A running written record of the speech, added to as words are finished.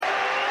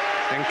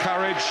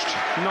encouraged,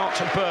 not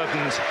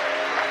burdened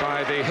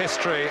by the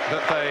history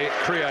that they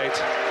create.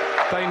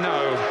 They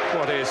know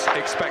what is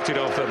expected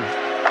of them.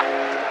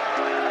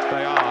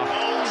 They are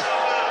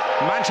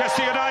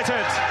Manchester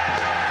United.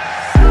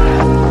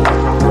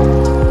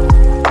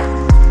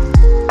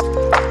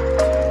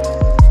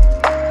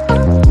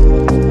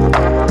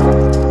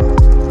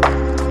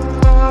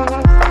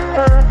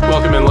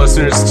 Welcome in,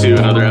 listeners, to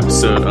another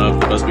episode of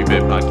the Busby Bay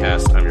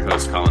Podcast. I'm your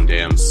host, Colin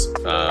Dams.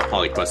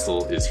 Polly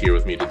Questel is here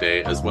with me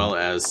today, as well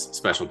as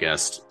special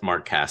guest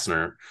Mark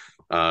Kastner.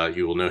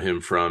 You will know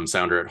him from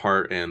Sounder at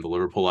Heart and the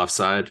Liverpool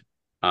Offside.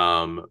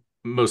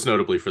 Most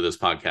notably for this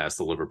podcast,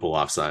 the Liverpool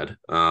Offside.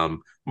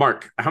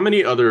 Mark, how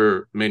many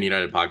other Man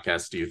United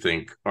podcasts do you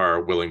think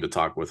are willing to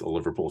talk with a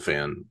Liverpool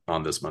fan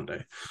on this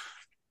Monday?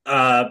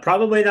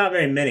 Probably not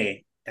very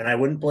many. And I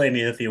wouldn't blame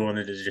you if you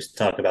wanted to just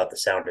talk about the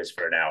Sounders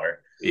for an hour.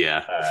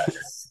 Yeah.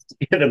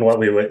 Given what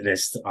we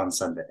witnessed on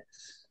Sunday.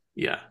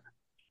 Yeah.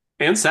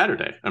 And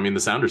Saturday. I mean, the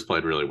Sounders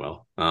played really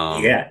well.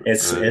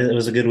 It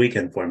was a good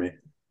weekend for me.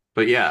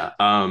 But yeah,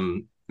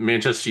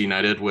 Manchester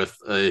United with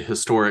a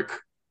historic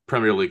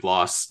Premier League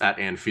loss at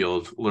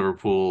Anfield.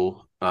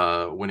 Liverpool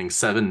winning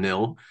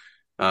 7-0.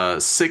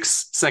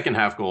 6 second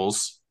half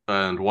goals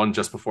and one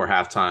just before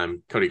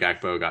halftime. Cody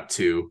Gakpo got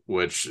 2,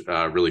 which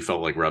really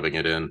felt like rubbing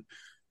it in.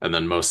 And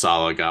then Mo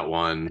Salah got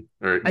one,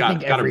 or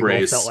got a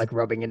brace. Felt like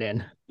rubbing it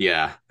in.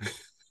 Yeah.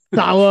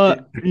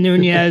 Salah,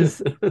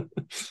 Nunez,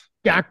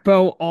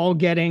 Gakpo all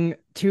getting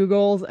 2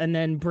 goals, and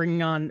then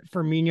bringing on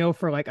Firmino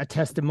for like a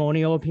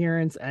testimonial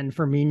appearance, and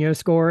Firmino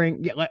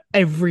scoring. Yeah, like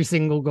every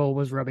single goal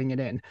was rubbing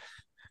it in.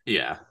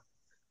 Yeah.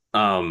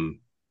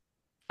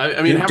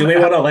 I mean, do we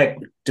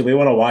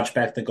want to watch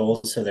back the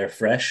goals so they're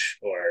fresh,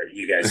 or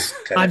you guys?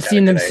 I've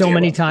seen them so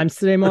many times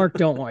today, Mark.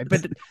 Don't worry,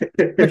 but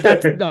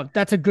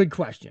that's a good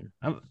question.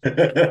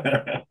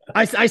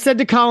 I said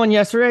to Colin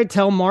yesterday,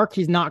 tell Mark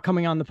he's not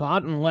coming on the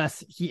pod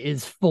unless he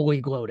is fully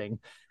gloating.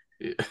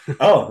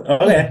 Oh,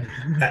 okay.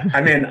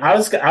 I mean, I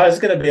was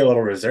going to be a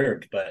little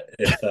reserved, but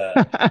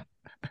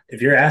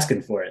if you're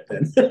asking for it,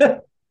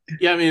 then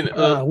yeah, I mean,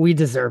 we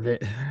deserve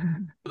it.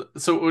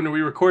 So when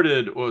we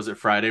recorded, what was it,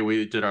 Friday?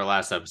 We did our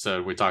last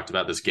episode. We talked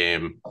about this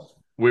game.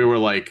 We were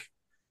like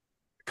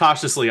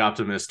cautiously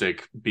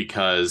optimistic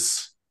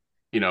because,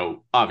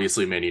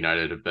 obviously Man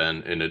United have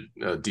been in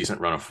a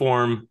decent run of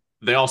form.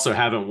 They also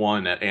haven't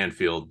won at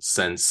Anfield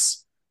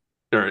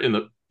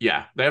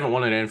they haven't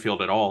won at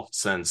Anfield at all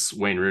since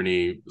Wayne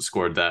Rooney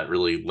scored that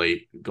really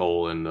late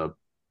goal in the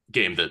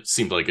game that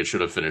seemed like it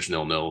should have finished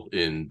 0-0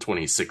 in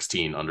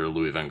 2016 under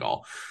Louis van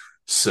Gaal.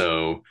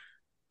 So,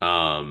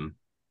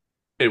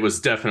 it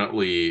was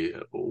definitely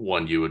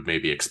one you would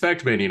maybe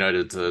expect Man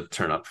United to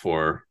turn up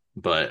for,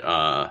 but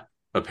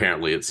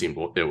apparently it seemed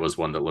it was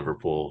one that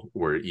Liverpool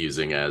were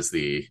using as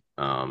the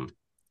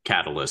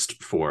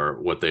catalyst for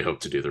what they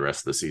hope to do the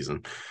rest of the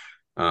season.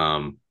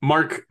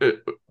 Mark,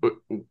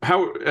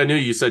 how I know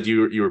you said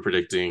you were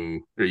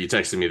predicting, or you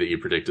texted me that you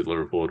predicted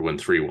Liverpool would win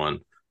 3-1.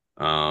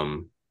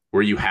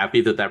 Were you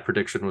happy that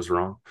prediction was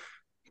wrong?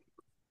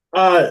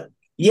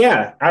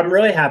 Yeah, I'm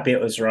really happy it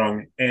was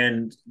wrong,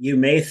 and you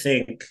may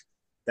think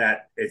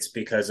that it's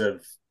because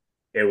of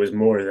it was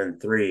more than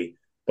 3,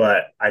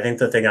 but I think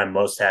the thing I'm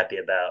most happy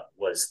about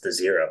was the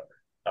 0.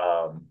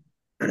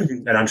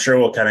 And I'm sure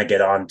we'll kind of get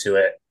on to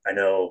it. I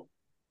know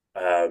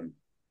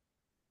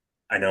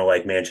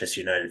like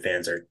Manchester United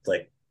fans are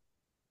like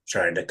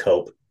trying to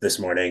cope this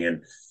morning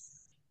and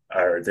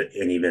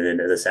even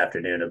into this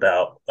afternoon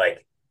about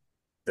like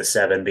the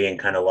 7 being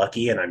kind of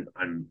lucky, and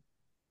I'm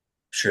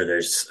sure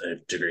there's a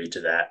degree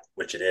to that,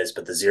 which it is,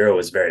 but the 0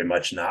 was very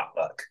much not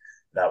luck.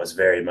 That was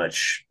very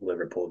much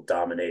Liverpool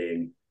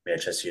dominating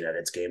Manchester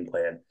United's game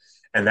plan.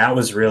 And that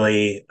was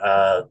really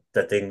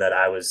the thing that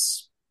I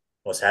was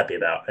most happy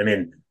about. I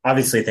mean,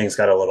 obviously things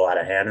got a little out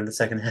of hand in the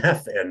second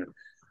half, and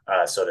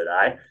so did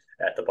I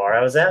at the bar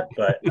I was at.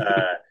 But,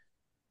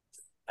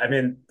 I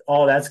mean,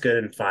 all that's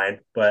good and fine.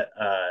 But,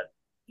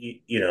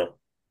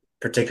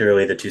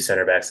 particularly the 2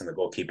 center backs and the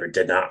goalkeeper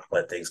did not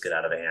let things get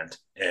out of hand.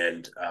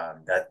 And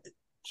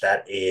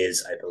that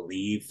is, I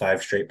believe,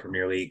 5 straight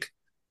Premier League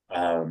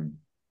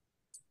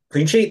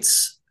clean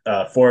sheets,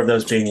 4 of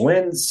those being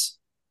wins.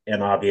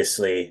 And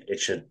obviously it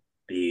should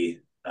be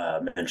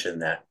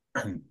mentioned that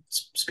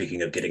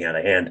speaking of getting out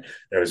of hand,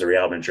 there was a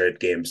Real Madrid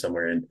game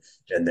somewhere in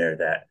there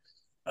that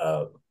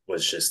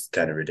was just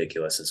kind of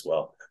ridiculous as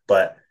well.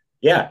 But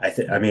yeah,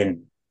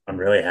 I'm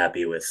really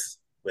happy with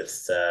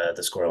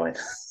the scoreline.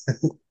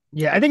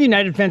 Yeah, I think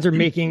United fans are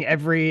making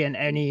every and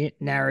any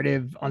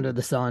narrative under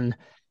the sun,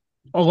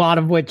 a lot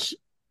of which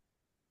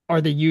are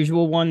the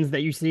usual ones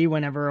that you see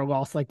whenever a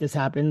loss like this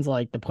happens,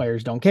 like the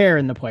players don't care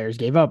and the players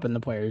gave up and the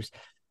players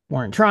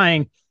weren't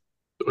trying.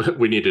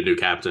 We need a new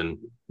captain.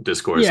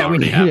 Discourse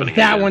already happening.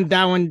 That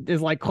one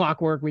is like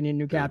clockwork. We need a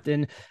new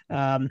captain.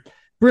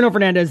 Bruno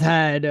Fernandes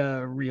had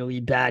a really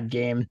bad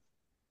game.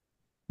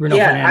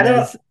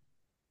 I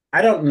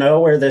don't know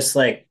where this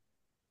like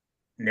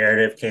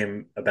narrative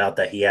came about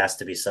that he has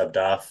to be subbed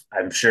off.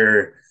 I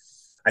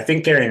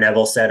think Gary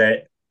Neville said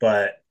it,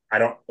 but I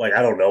don't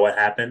know what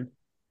happened.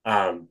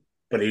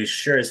 But he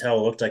sure as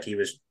hell looked like he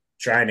was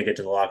trying to get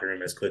to the locker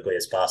room as quickly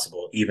as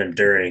possible, even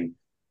during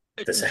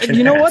the second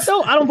You know half. what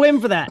though? I don't blame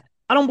him for that.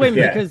 I don't blame him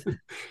Yeah. because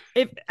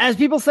if, as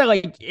people say,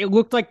 like it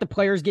looked like the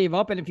players gave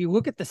up, and if you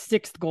look at the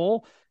sixth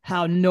goal,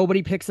 how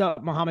nobody picks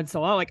up Mohamed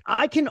Salah, like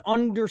I can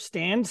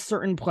understand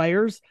certain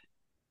players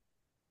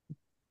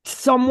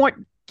somewhat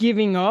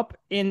giving up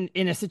in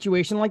a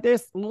situation like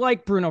this,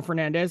 like Bruno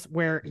Fernandes,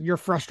 where you're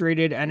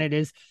frustrated and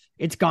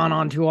it's gone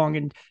on too long,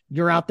 and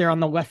you're out there on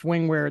the left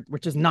wing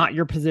which is not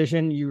your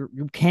position. You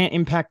can't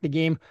impact the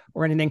game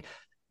or anything.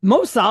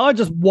 Mo Salah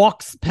just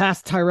walks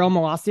past Tyrell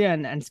Malacia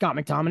and Scott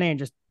McTominay and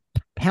just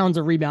pounds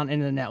a rebound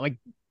into the net. Like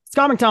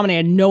Scott McTominay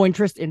had no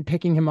interest in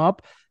picking him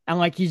up. And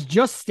like he's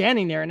just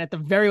standing there, and at the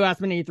very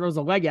last minute he throws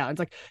a leg out. It's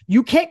like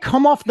you can't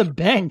come off the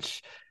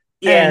bench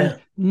and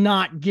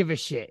not give a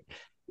shit.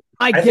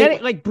 I get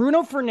it. Like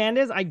Bruno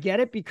Fernandes, I get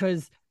it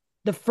because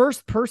the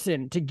first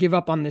person to give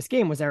up on this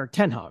game was Eric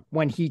Ten Hag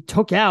when he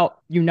took out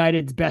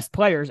United's best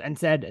players and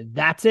said,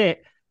 "That's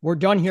it. We're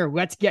done here.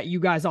 Let's get you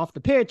guys off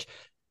the pitch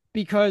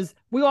because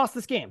we lost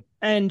this game."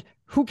 And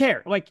who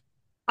cares? Like,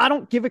 I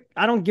don't give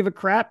a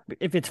crap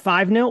if it's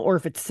 5-0 or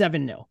if it's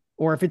 7-0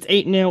 or if it's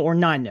 8-0 or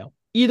 9-0.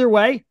 Either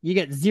way, you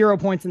get 0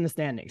 points in the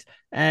standings.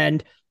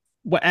 And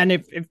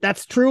if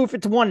that's true, if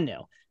it's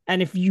 1-0,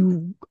 and if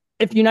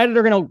United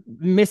are going to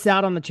miss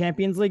out on the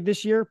Champions League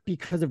this year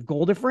because of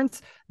goal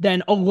difference,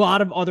 then a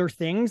lot of other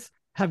things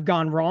have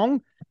gone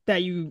wrong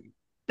that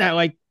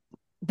like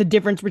the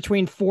difference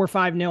between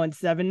 4-5-0 and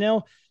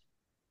 7-0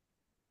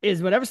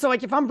 is whatever. So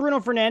like if I'm Bruno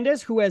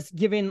Fernandes,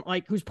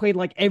 who's played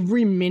like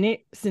every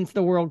minute since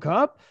the World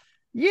Cup,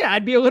 yeah,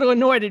 I'd be a little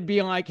annoyed at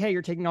being like, hey,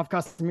 you're taking off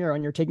Casemiro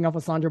and you're taking off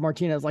Alessandro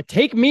Martinez. Like,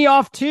 take me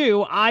off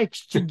too. I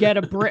should get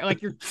a break.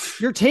 Like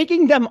you're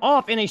taking them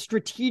off in a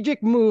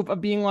strategic move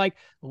of being like,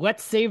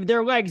 let's save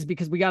their legs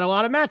because we got a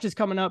lot of matches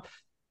coming up.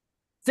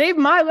 Save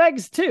my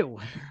legs too.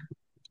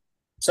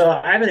 So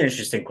I have an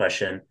interesting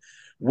question.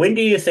 When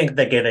do you think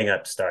the giving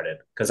up started?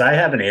 Because I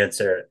have an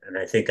answer, and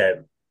I think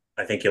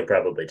you'll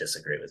probably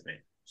disagree with me.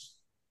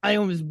 It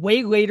was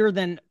way later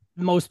than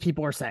most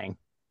people are saying.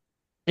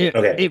 I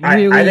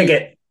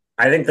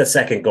think the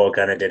second goal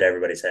kind of did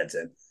everybody's heads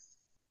in.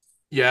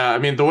 Yeah, I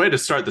mean the way to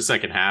start the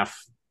second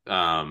half,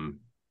 I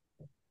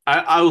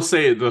will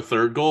say the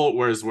third goal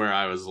was where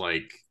I was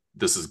like,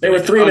 this is. They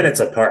were 3 minutes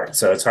apart,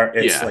 so it's hard.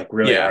 It's like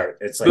really hard.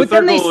 It's like the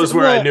third goal is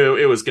where I knew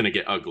it was going to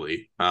get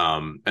ugly,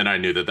 and I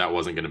knew that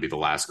wasn't going to be the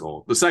last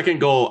goal. The second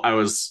goal, I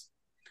was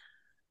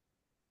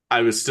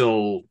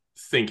still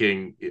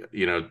thinking,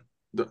 the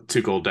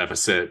 2-goal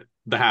deficit.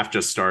 The half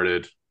just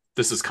started.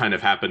 This has kind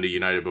of happened to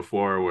United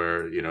before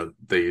where,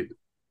 they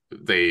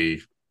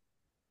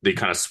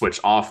kind of switch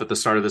off at the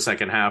start of the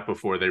second half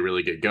before they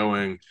really get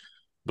going.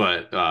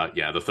 But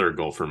the third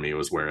goal for me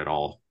was where it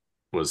all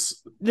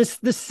was.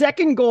 The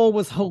second goal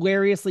was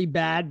hilariously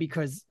bad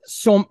because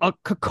a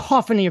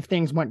cacophony of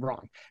things went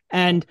wrong.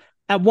 And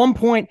at one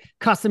point,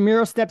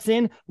 Casemiro steps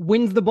in,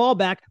 wins the ball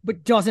back,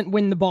 but doesn't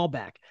win the ball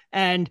back.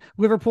 And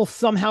Liverpool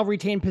somehow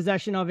retain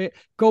possession of it,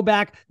 go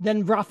back.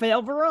 Then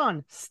Rafael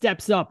Varane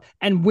steps up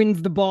and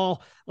wins the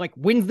ball, like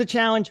wins the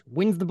challenge,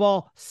 wins the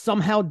ball,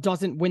 somehow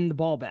doesn't win the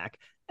ball back.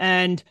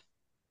 And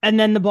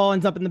then the ball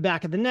ends up in the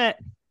back of the net.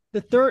 The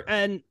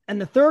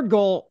third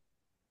goal,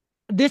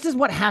 this is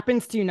what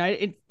happens to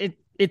United.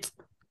 It's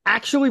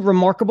actually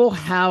remarkable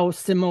how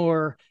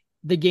similar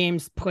the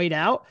games played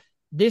out.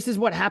 This is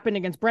what happened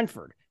against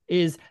Brentford.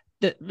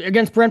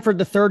 Against Brentford,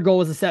 the third goal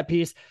was a set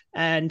piece,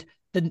 and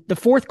the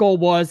fourth goal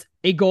was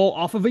a goal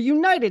off of a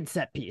United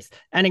set piece.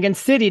 And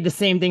against City, the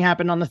same thing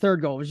happened on the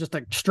third goal. It was just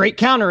a straight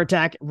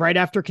counterattack right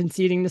after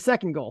conceding the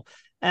second goal.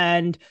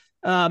 And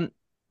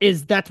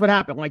that's what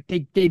happened. Like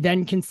they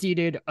then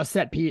conceded a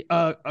set piece,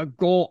 a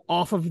goal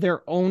off of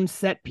their own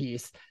set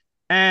piece.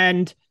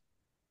 And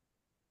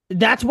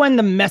that's when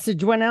the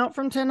message went out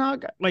from Ten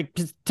Hag. Like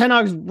Ten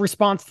Hag's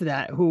response to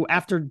that, who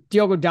after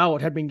Diogo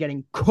Dalot had been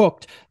getting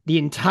cooked the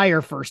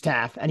entire first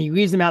half, and he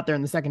leaves him out there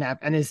in the second half,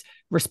 and his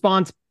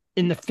response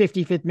in the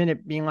 55th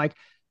minute being like,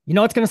 you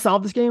know what's going to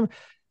solve this game?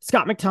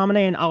 Scott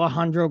McTominay and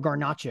Alejandro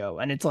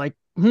Garnacho. And it's like,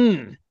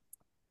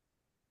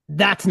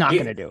 that's not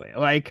going to do it.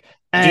 Like,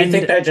 do you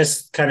think that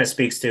just kind of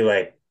speaks to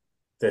like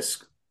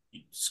this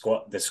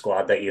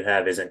squad that you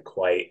have isn't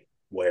quite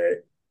where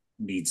it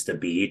needs to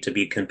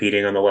be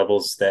competing on the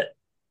levels that,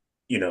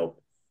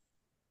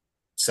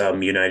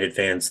 some United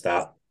fans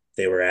thought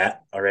they were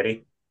at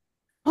already?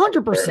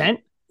 100%.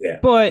 Yeah.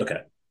 But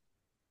okay.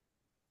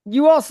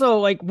 You also,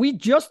 like, we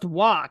just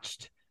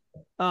watched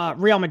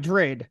Real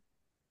Madrid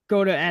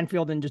go to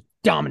Anfield and just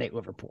dominate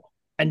Liverpool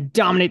and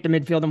dominate the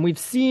midfield. And we've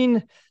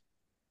seen,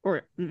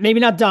 or maybe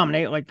not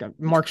dominate, like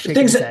Mark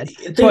shaking his head.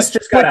 Things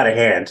just got out of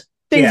hand.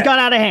 Things got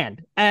out of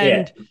hand.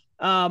 And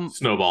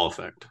snowball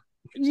effect.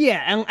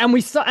 Yeah, and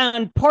we saw,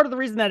 and part of the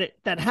reason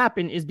that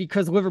happened is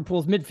because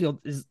Liverpool's midfield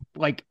is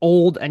like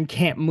old and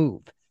can't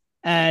move.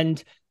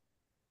 And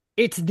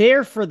it's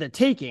there for the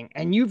taking.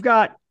 And you've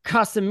got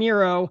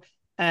Casemiro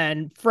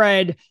and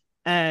Fred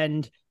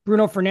and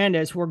Bruno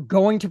Fernandes who are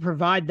going to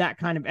provide that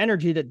kind of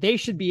energy that they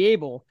should be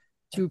able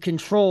to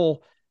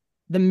control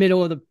the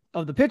middle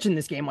of the pitch in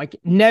this game. Like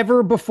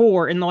never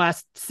before in the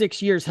last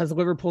 6 years has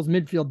Liverpool's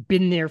midfield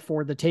been there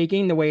for the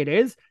taking the way it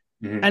is.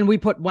 Mm-hmm. And we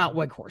put Wout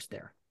Weghorst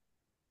there.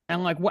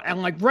 And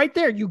right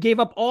there, you gave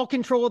up all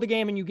control of the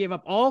game and you gave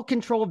up all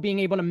control of being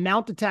able to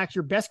mount attacks.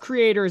 Your best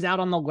creator is out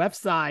on the left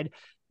side.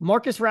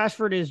 Marcus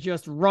Rashford is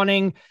just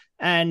running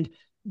and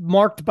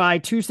marked by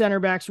two center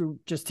backs who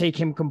just take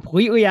him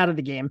completely out of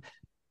the game.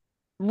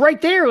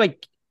 Right there,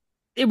 like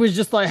it was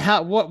just like,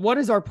 what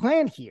is our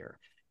plan here?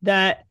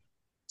 That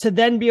to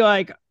then be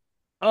like,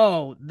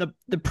 oh,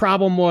 the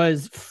problem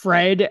was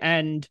Fred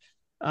and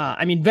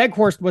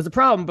Weghorst was a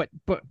problem,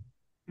 but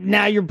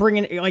now you're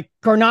bringing like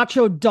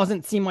Garnacho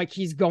doesn't seem like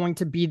he's going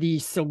to be the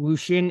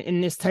solution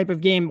in this type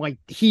of game. Like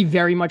he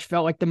very much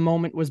felt like the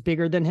moment was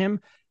bigger than him.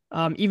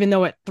 Even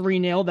though at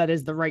 3-0, that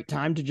is the right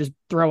time to just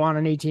throw on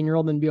an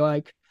 18-year-old and be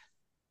like,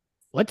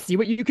 let's see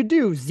what you could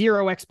do.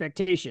 Zero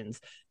expectations.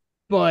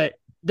 But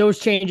those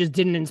changes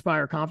didn't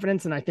inspire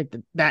confidence. And I think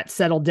that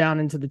settled down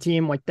into the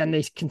team. Like then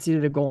they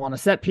conceded a goal on a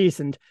set piece.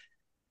 And,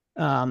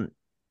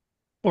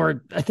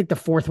 or I think the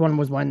fourth one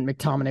was when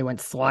McTominay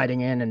went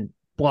sliding in and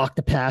blocked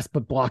the pass,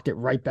 but blocked it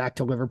right back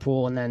to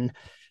Liverpool. And then,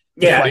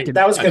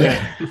 that was going to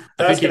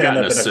end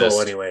up in a goal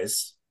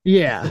anyways.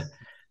 Yeah.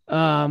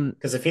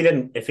 Because if he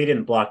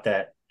didn't block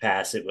that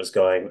pass, it was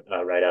going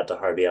right out to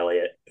Harvey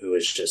Elliott, who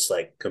was just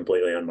like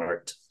completely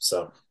unmarked.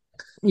 So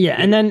yeah,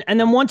 and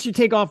then once you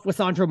take off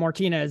Lisandro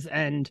Martinez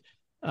and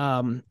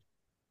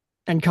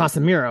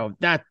Casemiro,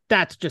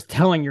 that's just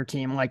telling your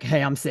team like,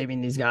 hey, I'm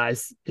saving these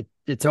guys.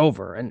 It's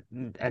over.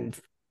 And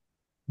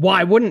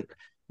why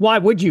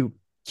would you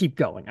keep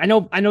going? I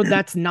know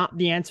that's not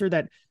the answer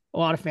that a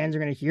lot of fans are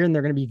going to hear, and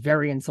they're going to be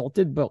very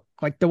insulted. But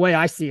like the way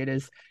I see it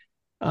is,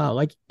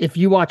 like if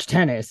you watch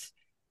tennis,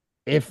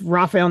 if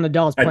Rafael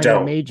Nadal's playing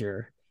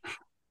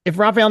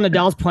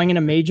in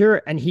a major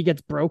and he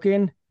gets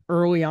broken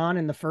early on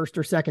in the first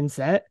or second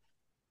set,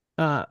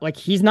 like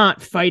he's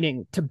not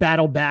fighting to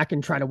battle back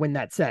and try to win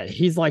that set.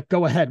 He's like,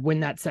 go ahead, win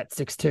that set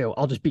 6-2.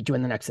 I'll just beat you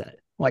in the next set.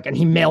 Like, and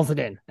he mails it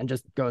in and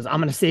just goes, I'm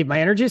going to save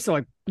my energy. So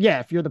like, yeah,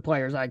 if you're the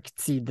players, I could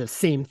see the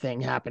same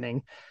thing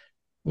happening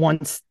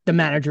once the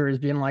manager is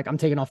being like, I'm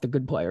taking off the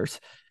good players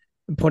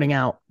and putting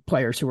out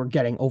players who are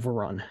getting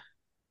overrun.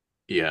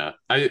 Yeah,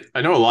 I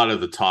know a lot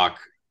of the talk,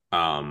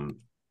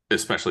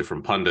 especially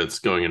from pundits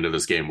going into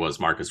this game, was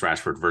Marcus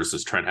Rashford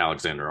versus Trent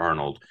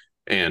Alexander-Arnold.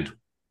 And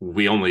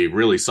we only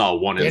really saw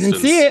one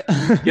instance. Didn't see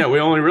it. Yeah, we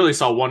only really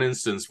saw one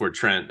instance where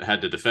Trent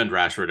had to defend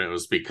Rashford. And it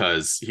was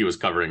because he was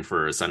covering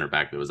for a center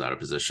back that was out of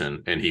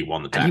position and he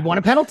won the tackle. And he won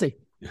a penalty.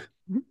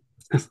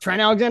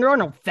 Trent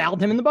Alexander-Arnold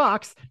fouled him in the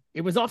box.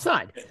 It was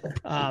offside.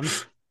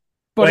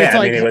 But it's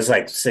like, it was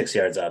like 6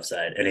 yards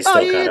offside, and he still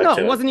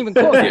it wasn't even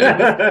close.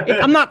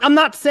 I'm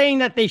not saying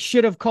that they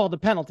should have called a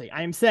penalty.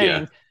 I am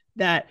saying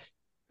that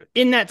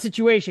in that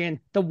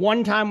situation, the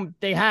one time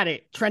they had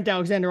it, Trent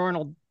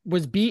Alexander-Arnold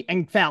was beat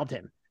and fouled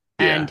him,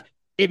 and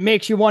it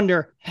makes you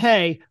wonder,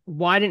 hey,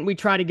 why didn't we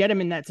try to get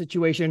him in that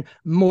situation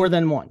more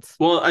than once?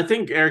 Well, I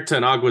think Eric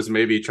Ten Hag was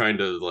maybe trying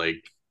to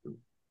like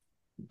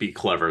be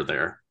clever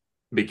there.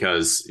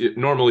 Because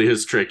normally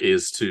his trick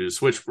is to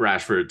switch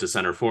Rashford to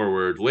center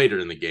forward later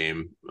in the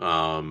game,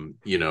 when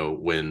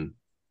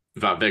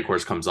Wout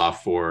Weghorst comes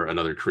off for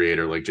another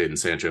creator like Jadon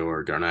Sancho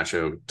or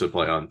Garnacho to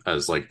play on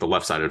as like the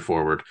left-sided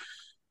forward.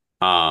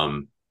 We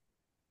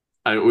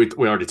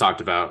already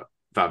talked about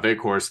Wout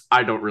Weghorst.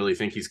 I don't really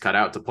think he's cut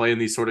out to play in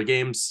these sort of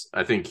games.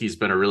 I think he's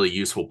been a really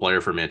useful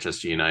player for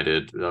Manchester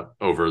United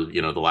over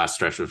the last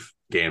stretch of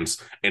games,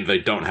 and they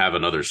don't have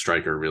another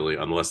striker really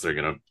unless they're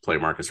going to play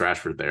Marcus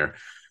Rashford there.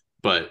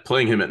 But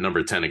playing him at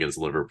number 10 against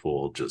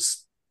Liverpool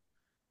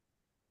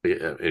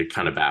it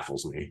kind of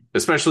baffles me,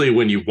 especially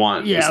when you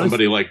want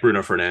somebody like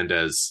Bruno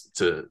Fernandes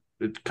to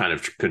kind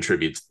of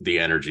contribute the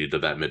energy to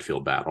that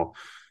midfield battle.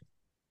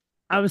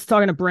 I was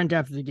talking to Brent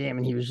after the game,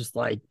 and he was just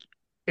like,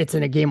 it's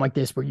in a game like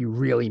this where you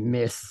really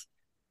miss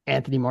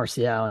Anthony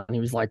Martial. And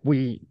he was like,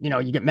 you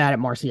get mad at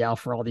Martial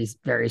for all these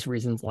various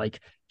reasons.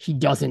 Like he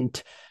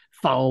doesn't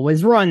follow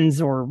his runs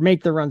or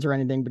make the runs or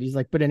anything. But he's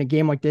like, but in a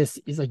game like this,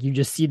 he's like, you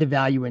just see the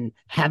value in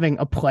having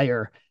a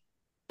player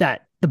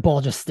that the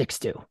ball just sticks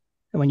to.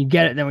 And when you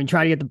get it, then when you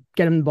try to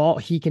get him the ball,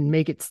 he can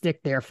make it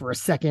stick there for a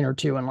second or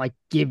two and like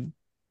give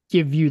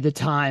you the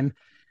time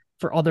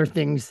for other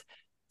things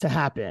to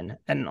happen.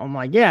 And I'm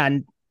like, yeah.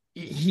 And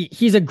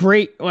he's a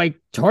great like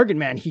target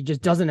man. He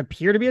just doesn't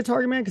appear to be a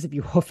target man because if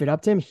you hoof it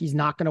up to him, he's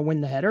not going to win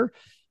the header.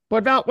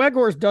 But Wout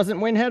Weghorst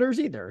doesn't win headers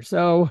either.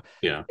 So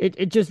yeah,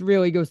 it just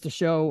really goes to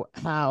show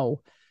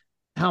how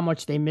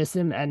much they miss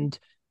him. And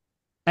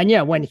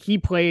yeah, when he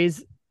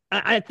plays,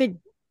 I think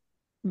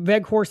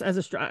Weghorst as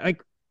a striker,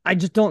 like I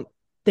just don't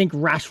think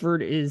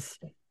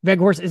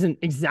Weghorst isn't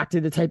exactly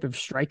the type of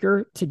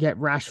striker to get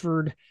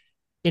Rashford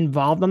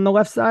involved on the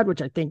left side,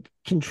 which I think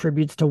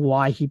contributes to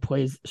why he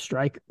plays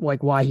strike,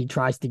 like why he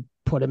tries to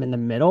put him in the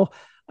middle.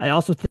 I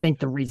also think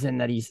the reason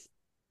that he's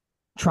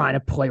trying to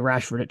play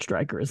Rashford at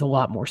striker is a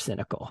lot more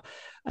cynical.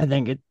 I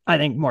think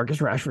Marcus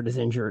Rashford is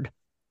injured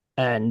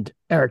And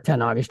Eric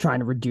Ten Hag is trying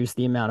to reduce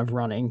the amount of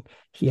running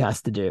he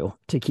has to do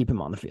to keep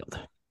him on the field.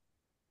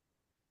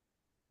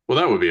 Well,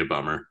 that would be a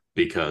bummer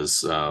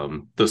because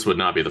this would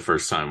not be the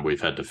first time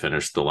we've had to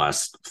finish the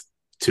last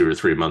 2 or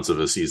 3 months of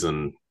a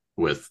season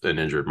with an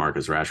injured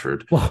Marcus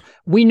Rashford. Well,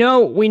 we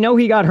know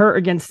he got hurt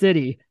against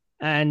City,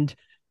 and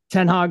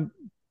Ten Hag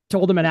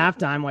told him at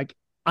halftime, like,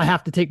 I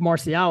have to take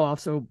Martial off,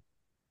 so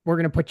we're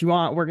going to put you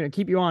on. We're going to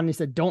keep you on. And he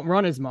said, don't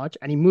run as much.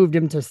 And he moved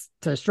him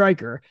to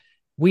striker.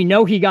 We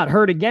know he got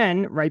hurt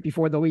again right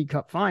before the League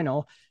Cup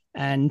final.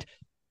 And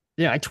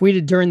yeah, I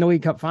tweeted during the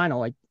League Cup final,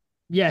 like,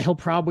 yeah, he'll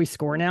probably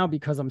score now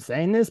because I'm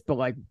saying this, but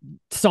like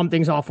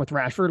something's off with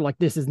Rashford. Like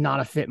this is not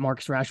a fit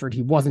Marcus Rashford.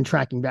 He wasn't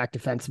tracking back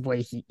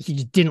defensively. He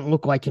just didn't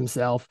look like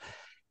himself.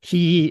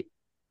 He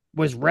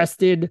was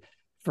rested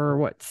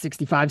for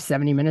 65,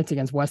 70 minutes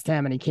against West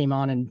Ham, and he came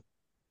on and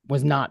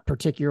was not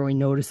particularly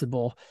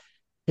noticeable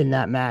in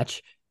that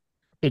match.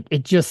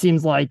 It just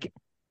seems like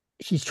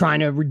he's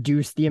trying to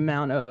reduce the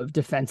amount of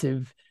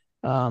defensive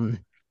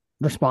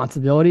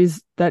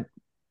responsibilities that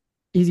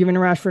he's given to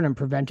Rashford and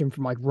prevent him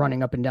from like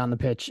running up and down the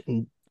pitch.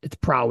 And it's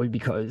probably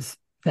because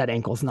that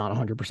ankle's not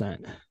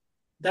 100%.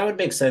 That would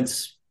make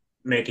sense,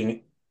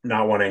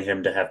 not wanting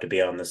him to have to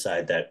be on the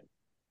side that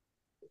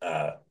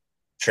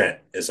Trent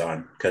is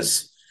on,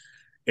 because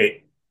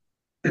it,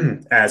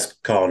 as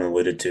Colin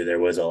alluded to, there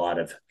was a lot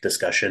of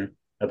discussion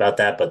about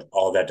that, but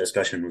all that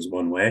discussion was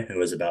one way. It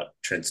was about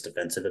Trent's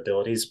defensive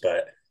abilities.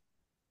 But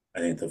I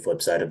think the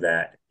flip side of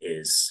that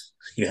is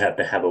you have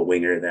to have a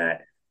winger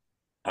that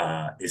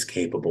is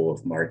capable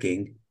of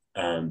marking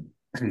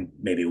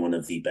maybe one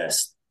of the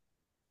best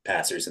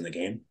passers in the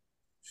game.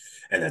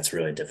 And that's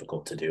really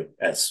difficult to do,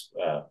 as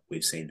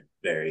we've seen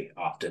very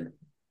often.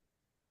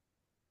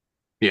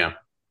 Yeah.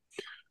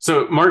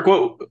 So, Mark,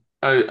 what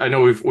I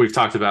know we've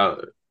talked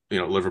about,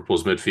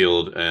 Liverpool's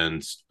midfield,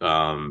 and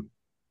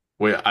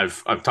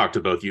I've talked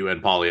to both you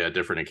and Paulie at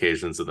different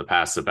occasions in the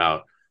past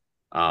about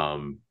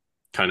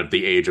kind of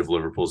the age of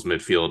Liverpool's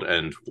midfield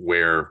and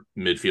where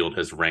midfield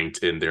has ranked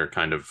in their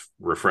kind of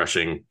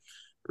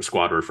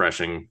squad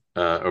refreshing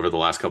over the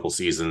last couple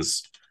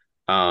seasons.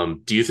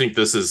 Do you think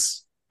this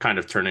is kind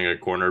of turning a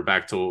corner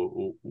back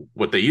to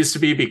what they used to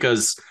be?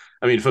 Because,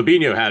 I mean,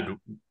 Fabinho had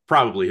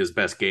probably his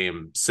best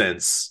game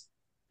since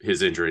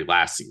his injury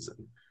last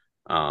season,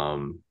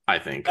 I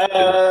think.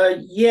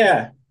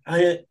 Yeah.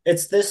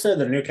 It's this or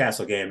the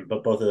Newcastle game,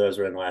 but both of those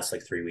were in the last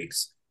 3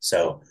 weeks.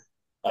 So,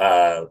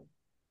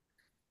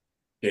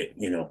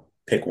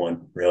 pick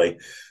one really.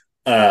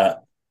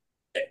 But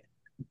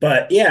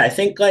yeah, I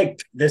think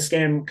this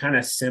game kind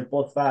of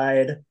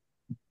simplified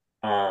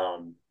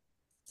what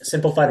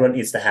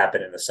needs to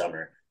happen in the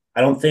summer.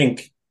 I don't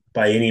think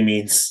by any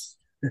means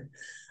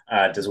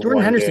does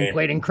Jordan Henderson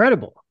played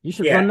incredible. You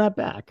should run that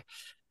back.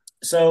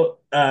 So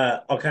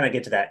I'll kind of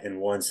get to that in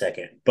 1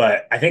 second,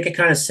 but I think it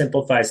kind of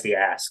simplifies the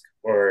ask,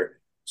 or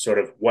sort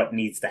of what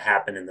needs to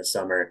happen in the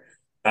summer.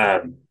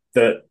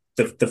 The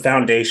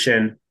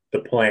foundation, the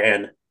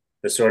plan,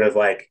 the sort of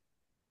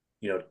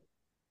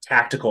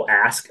tactical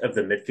ask of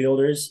the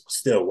midfielders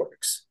still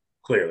works.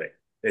 Clearly,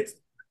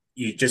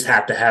 you just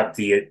have to have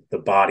the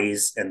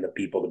bodies and the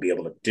people to be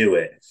able to do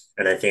it.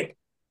 And I think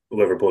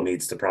Liverpool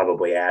needs to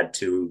probably add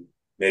 2,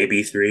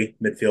 maybe 3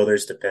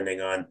 midfielders,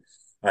 depending on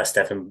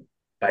Stefan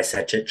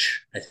Bajcetic.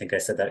 I think I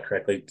said that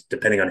correctly,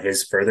 depending on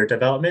his further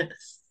development,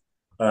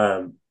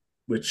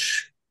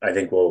 which I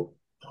think we'll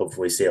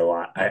hopefully see a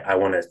lot. I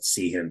want to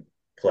see him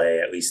play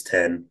at least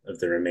 10 of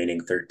the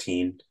remaining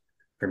 13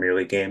 Premier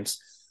League games.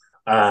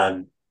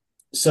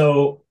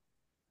 So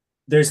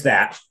there's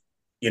that.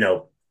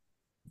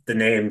 The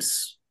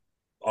names,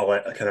 I'll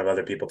let kind of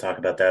other people talk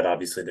about that.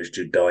 Obviously, there's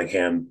Jude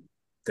Bellingham.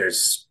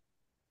 There's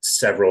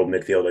several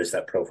midfielders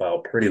that profile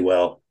pretty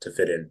well to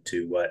fit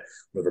into what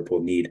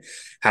Liverpool need.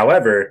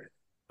 However,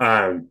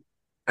 I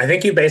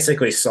think you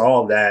basically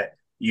saw that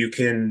you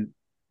can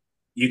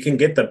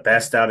get the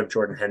best out of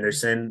Jordan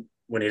Henderson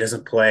when he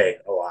doesn't play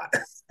a lot,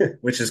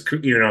 which is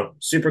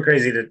super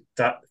crazy to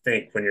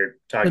think when you're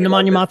talking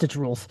about the Matic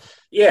rules.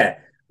 Yeah,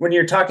 when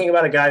you're talking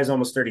about a guy who's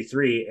almost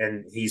 33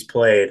 and he's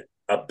played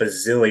a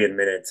bazillion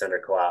minutes under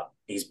Klopp.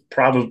 He's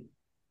probably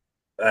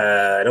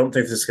I don't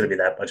think this is going to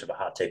be that much of a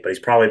hot take, but he's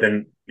probably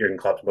been Jurgen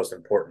Klopp's most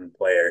important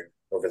player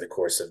over the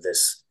course of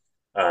this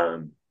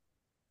 5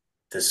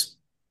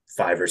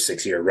 or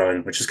 6 year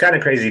run, which is kind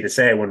of crazy to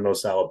say when Mo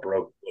Salah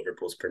broke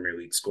Liverpool's Premier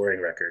League scoring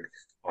record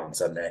on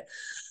Sunday,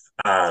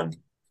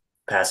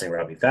 passing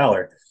Robbie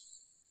Fowler.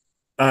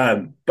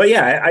 But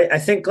yeah, I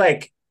think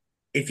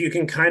if you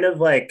can kind of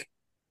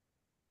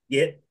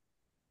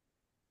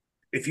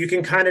if you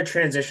can kind of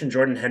transition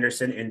Jordan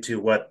Henderson into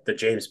what the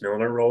James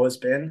Milner role has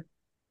been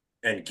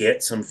and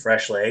get some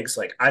fresh legs.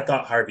 I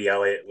thought Harvey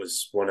Elliott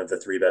was one of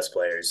the 3 best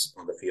players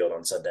on the field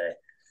on Sunday.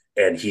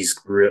 And he's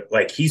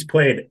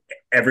played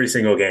every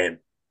single game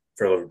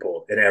for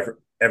Liverpool in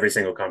every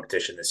single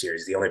competition this year.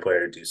 He's the only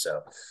player to do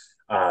so.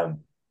 And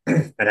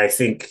I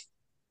think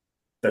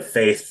the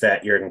faith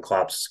that Jurgen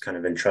Klopp's kind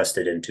of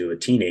entrusted into a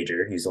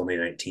teenager, he's only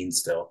 19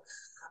 still,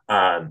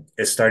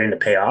 is starting to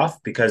pay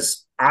off,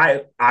 because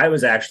I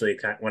was actually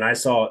when I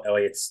saw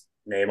Elliott's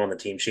name on the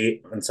team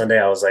sheet on Sunday,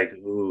 I was like,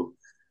 ooh,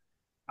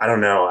 I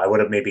don't know. I would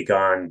have maybe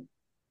gone.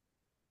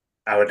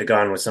 I would have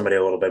gone with somebody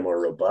a little bit more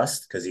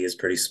robust because he is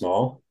pretty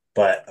small.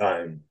 But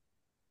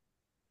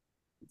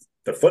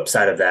the flip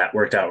side of that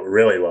worked out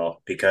really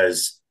well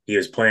because he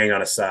was playing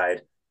on a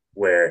side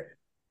where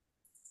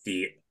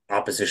the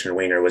opposition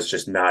winger was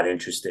just not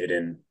interested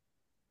in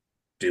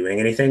doing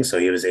anything. So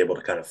he was able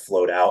to kind of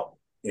float out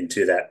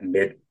into that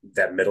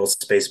middle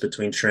space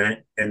between Trent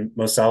and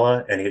Mo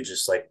Salah, and he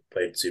just like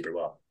played super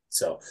well.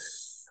 So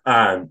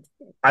um,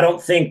 I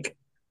don't think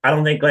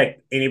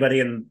like anybody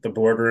in the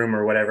boardroom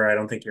or whatever. I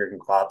don't think Jurgen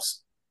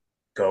Klopp's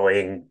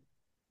going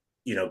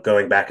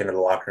going back into the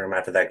locker room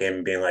after that game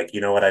and being like,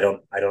 you know what, I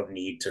don't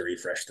need to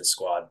refresh the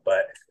squad.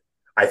 But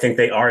I think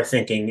they are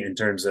thinking in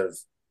terms of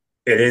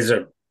it is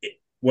a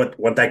what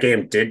that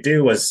game did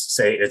do was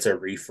say it's a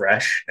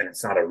refresh and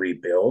it's not a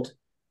rebuild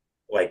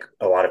like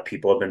a lot of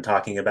people have been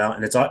talking about.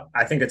 And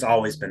I think it's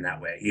always been that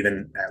way.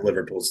 Even at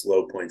Liverpool's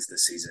low points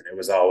this season, it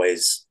was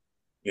always,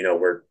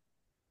 we're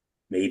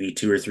maybe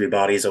 2 or 3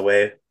 bodies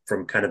away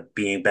from kind of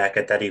being back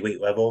at that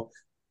elite level.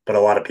 But a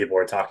lot of people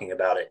are talking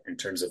about it in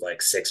terms of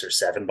like 6 or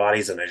 7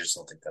 bodies. And I just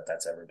don't think that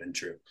that's ever been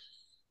true.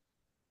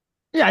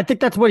 Yeah, I think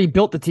that's what he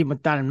built the team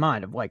with that in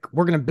mind of like,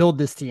 we're going to build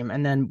this team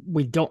and then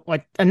we don't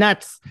like, and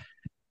that's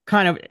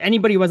kind of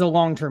anybody who has a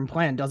long-term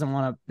plan doesn't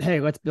want to,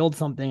 hey, let's build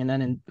something and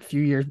then in a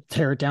few years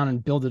tear it down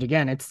and build it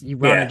again. It's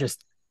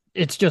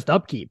just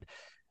upkeep.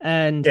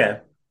 And yeah,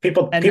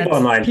 people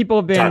online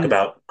people have talk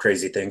about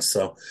crazy things.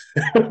 So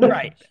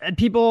right. And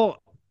people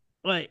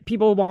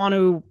want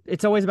to,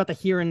 it's always about the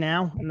here and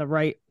now and the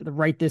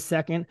right this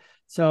second.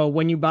 So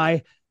when you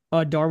buy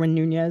Darwin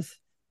Nunez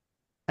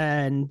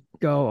and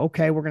go,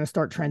 okay, we're going to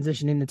start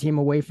transitioning the team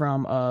away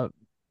from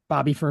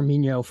Bobby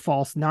Firmino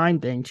false 9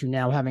 thing to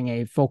now having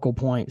a focal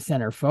point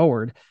center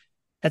forward.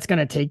 That's going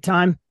to take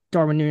time.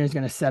 Darwin Núñez is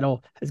going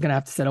to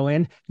have to settle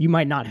in. You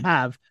might not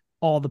have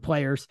all the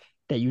players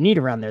that you need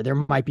around there. There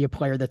might be a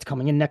player that's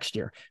coming in next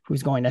year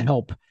who's going to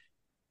help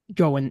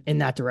go in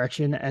that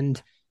direction.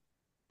 And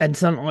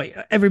suddenly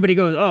everybody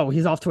goes, oh,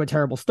 he's off to a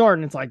terrible start.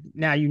 And it's like,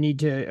 now you need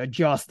to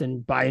adjust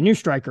and buy a new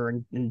striker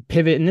and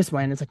pivot in this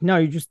way. And it's like,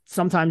 no,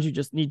 sometimes you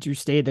just need to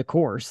stay the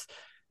course.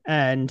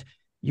 And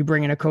you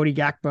bring in a Cody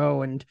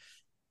Gakpo, and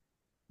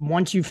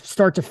once you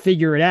start to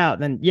figure it out,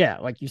 then yeah,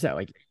 like you said,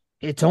 like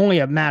it's only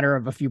a matter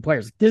of a few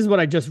players. This is what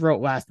I just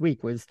wrote last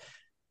week was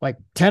like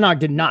Ten Hag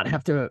did not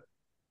have to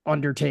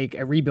undertake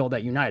a rebuild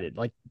at United.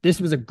 Like this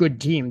was a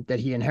good team that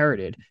he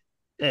inherited.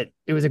 It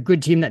was a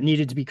good team that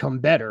needed to become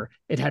better.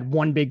 It had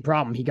one big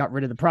problem. He got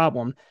rid of the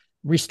problem,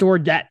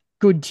 restored that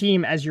good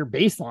team as your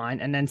baseline,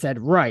 and then said,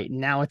 right,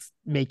 now let's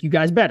make you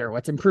guys better.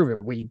 Let's improve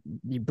it. We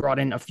brought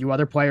in a few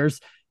other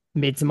players,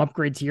 made some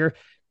upgrades here,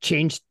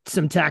 changed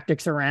some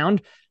tactics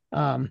around,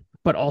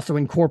 but also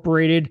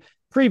incorporated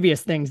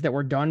previous things that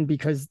were done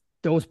because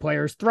those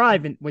players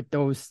thrive with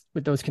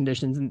those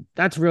conditions. And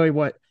that's really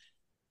what,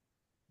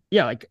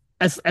 yeah, like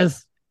as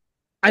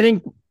I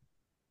think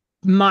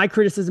my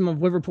criticism of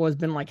Liverpool has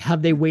been like,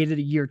 have they waited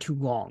a year too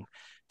long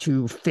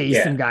to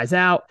phase some guys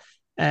out?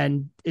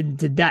 And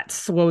did that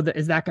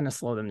is that going to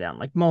slow them down?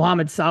 Like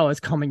Mohamed Salah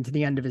is coming to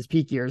the end of his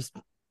peak years,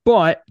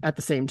 but at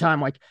the same time,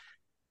 like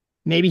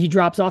maybe he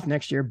drops off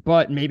next year,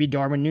 but maybe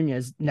Darwin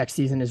Núñez next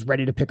season is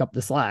ready to pick up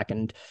the slack.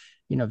 And,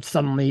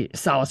 suddenly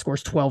Salah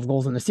scores 12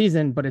 goals in the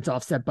season, but it's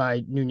offset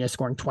by Núñez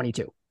scoring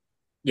 22.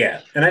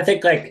 Yeah. And I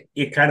think like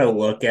you kind of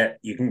look at,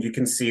 you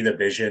can see the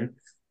vision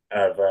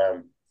of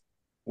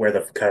where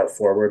the kind of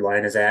forward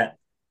line is at.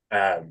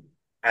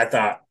 I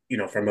thought,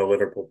 from a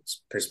Liverpool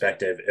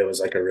perspective, it was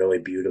like a really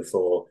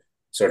beautiful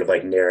sort of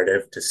like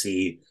narrative to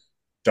see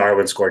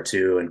Darwin score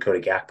 2 and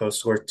Cody Gakpo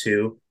score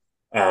 2.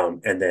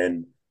 And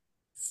then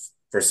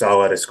for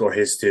Salah to score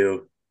his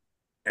 2.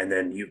 And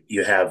then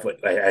you have,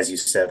 as you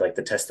said, like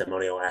the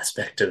testimonial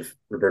aspect of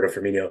Roberto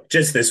Firmino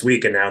just this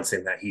week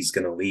announcing that he's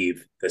going to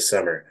leave this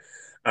summer.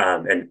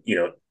 And,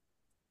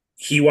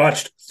 he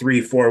watched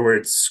 3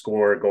 forwards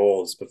score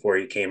goals before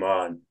he came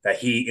on that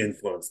he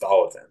influenced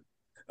all of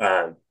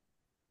them.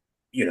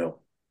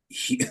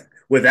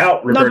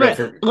 Without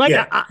Roberto,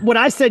 what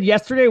I said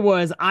yesterday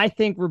was I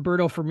think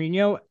Roberto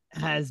Firmino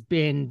has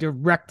been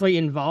directly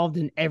involved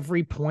in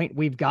every point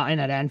we've gotten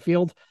at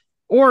Anfield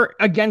or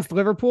against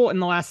Liverpool in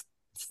the last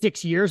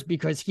 6 years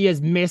because he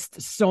has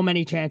missed so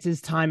many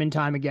chances time and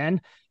time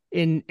again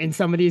in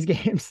some of these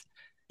games.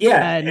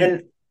 Yeah.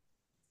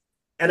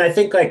 And I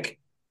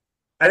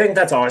think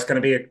that's always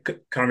going to be a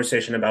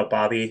conversation about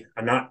Bobby.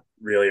 I'm not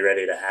really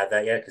ready to have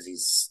that yet because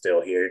he's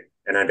still here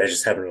and I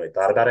just haven't really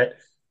thought about it.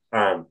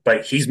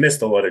 But he's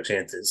missed a lot of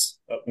chances.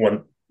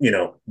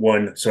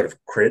 One sort of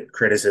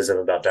criticism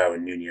about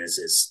Darwin Núñez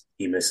is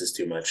he misses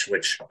too much,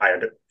 which I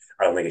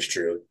don't think is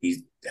true.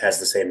 He has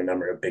the same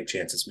number of big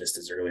chances missed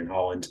as Erling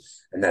Haaland,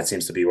 and that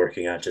seems to be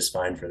working out just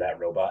fine for that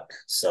robot.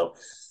 So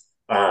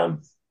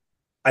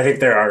I think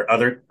there are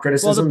other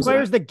criticisms. Well, the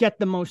players that get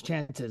the most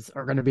chances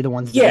are going to be the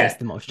ones that miss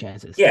the most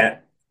chances. Yeah.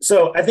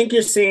 So I think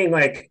you're seeing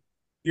like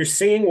you're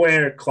seeing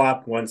where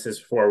Klopp wants his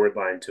forward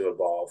line to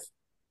evolve.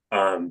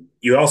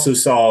 You also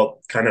saw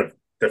kind of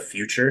the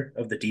future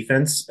of the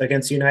defense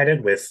against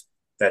United with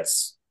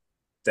that's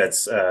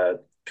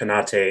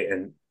Kanate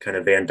and kind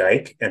of Van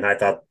Dyke, and I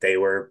thought they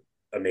were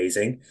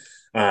amazing.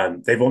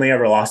 They've only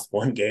ever lost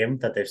one game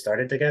that they've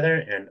started together,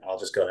 and I'll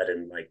just go ahead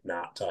and like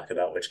not talk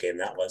about which game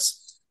that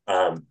was.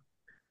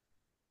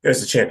 It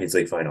was the Champions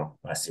League final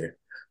last year.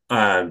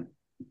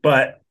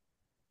 But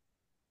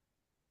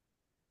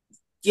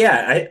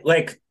yeah, I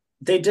like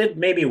they did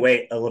maybe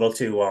wait a little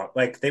too long.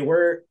 Like they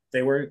were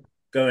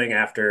going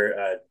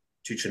after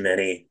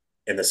Tuchemeni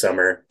in the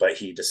summer, but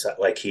he just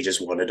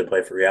wanted to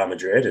play for Real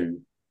Madrid,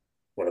 and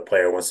when a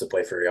player wants to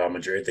play for Real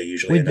Madrid, they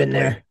usually We've end up been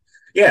playing. there.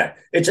 Yeah,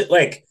 it's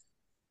like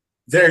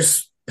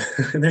there's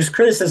there's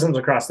criticisms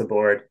across the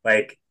board.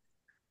 Like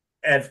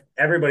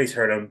everybody's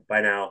heard them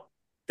by now.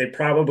 They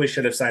probably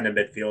should have signed a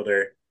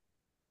midfielder,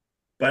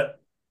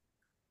 but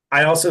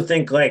I also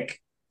think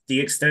like the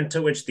extent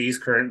to which these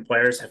current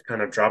players have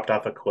kind of dropped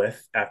off a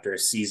cliff after a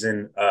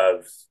season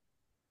of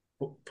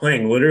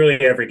playing literally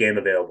every game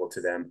available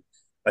to them,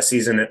 a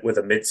season with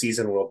a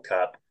mid-season World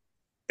Cup,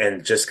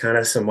 and just kind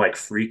of some like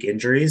freak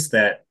injuries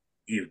that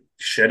you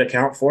should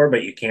account for,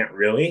 but you can't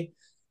really.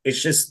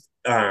 It's just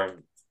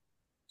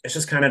it's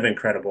just kind of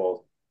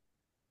incredible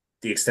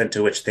the extent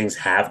to which things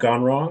have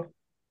gone wrong.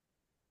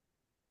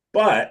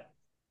 But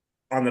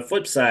on the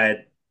flip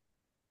side,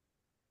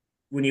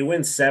 when you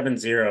win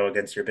 7-0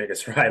 against your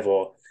biggest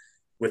rival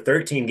with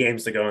 13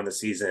 games to go in the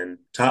season,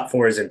 top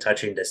four is in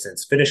touching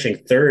distance, finishing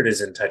third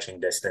is in touching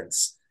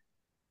distance.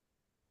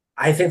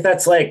 I think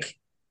that's like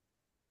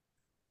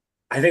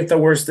I think the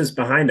worst is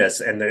behind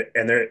us, and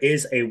there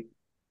is a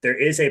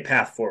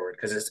path forward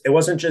because it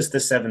wasn't just the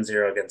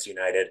 7-0 against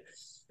United.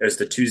 It was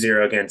the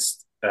 2-0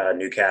 against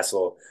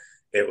Newcastle.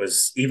 It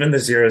was even the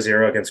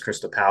 0-0 against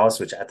Crystal Palace,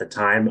 which at the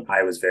time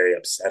I was very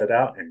upset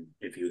about. And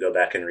if you go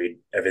back and read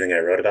everything I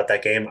wrote about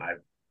that game, I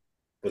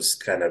was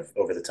kind of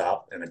over the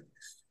top, and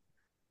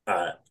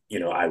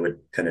I would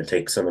kind of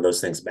take some of those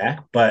things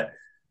back. But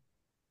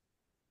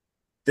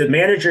the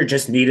manager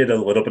just needed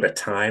a little bit of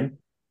time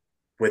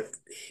with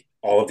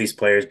all of these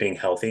players being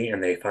healthy,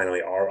 and they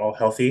finally are all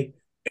healthy,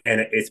 and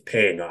it's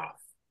paying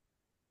off,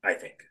 I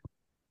think.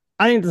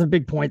 I think that's a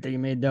big point that you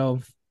made,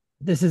 though.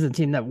 This is a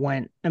team that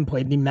went and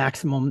played the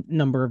maximum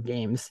number of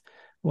games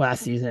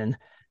last season.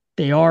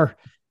 They are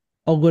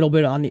a little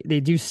bit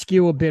they do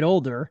skew a bit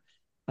older,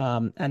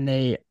 and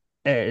they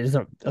is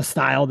a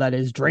style that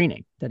is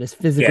draining, that is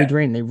physically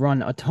draining. They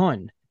run a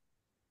ton.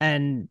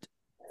 And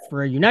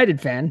for a United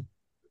fan,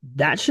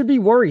 that should be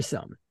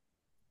worrisome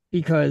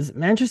because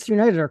Manchester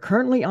United are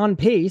currently on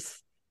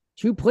pace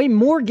to play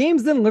more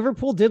games than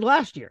Liverpool did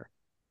last year.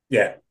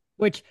 Yeah.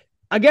 Which,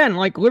 again,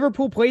 like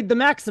Liverpool played the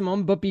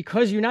maximum, but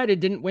because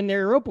United didn't win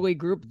their Europa League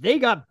group, they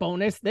got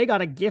bonus. They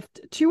got a gift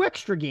 2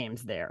 extra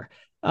games there.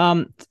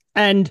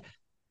 And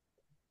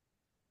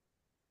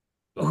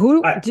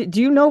do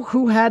you know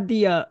who had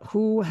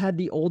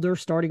the older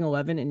starting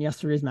 11 in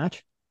yesterday's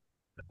match?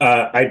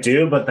 I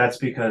do, but that's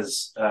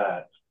because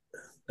Colin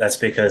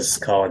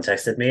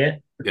texted me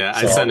it. Yeah,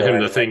 I sent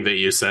him the thing that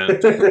you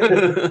sent.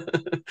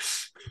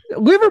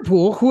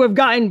 Liverpool, who have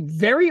gotten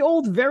very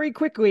old very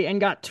quickly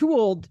and got too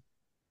old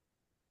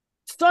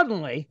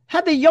suddenly,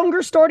 had the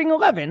younger starting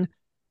 11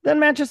 than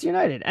Manchester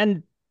United.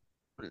 And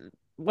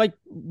like,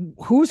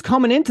 who's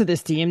coming into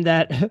this team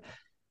that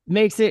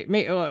makes it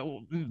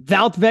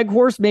Wout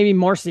Weghorst, maybe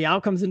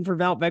Martial comes in for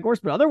Wout Weghorst,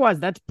 but otherwise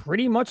that's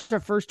pretty much the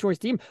first choice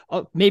team.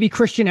 Maybe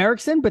Christian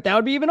Eriksen, but that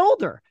would be even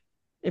older.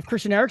 If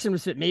Christian Eriksen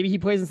was fit, maybe he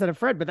plays instead of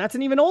Fred, but that's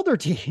an even older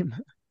team.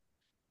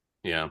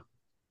 Yeah.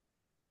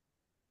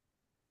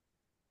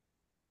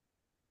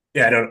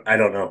 Yeah, I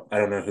don't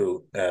know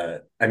who.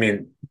 I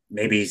mean,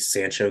 maybe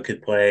Sancho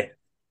could play.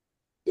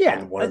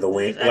 Yeah, one of the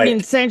wings. I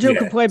mean, Sancho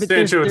could play, but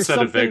Sancho there's instead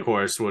of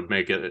Weghorst would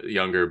make it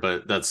younger,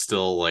 but that's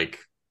still like.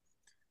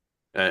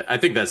 I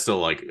think that still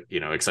like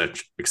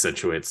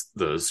accentuates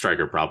the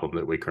striker problem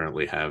that we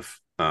currently have.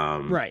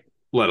 Right.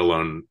 Let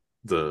alone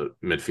the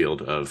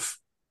midfield of.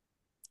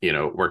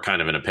 We're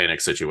kind of in a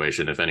panic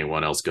situation if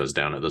anyone else goes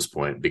down at this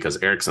point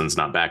because Eriksen's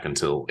not back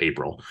until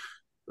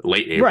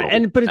late April.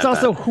 Right, but it's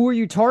also who are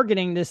you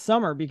targeting this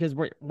summer because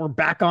we're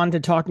back on to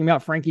talking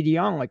about Frankie de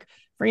Jong. Like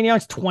Frankie de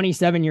Jong's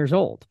 27 years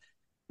old.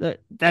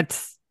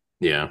 That's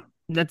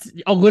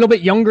a little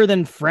bit younger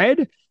than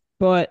Fred,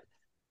 but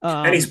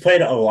and he's played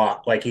a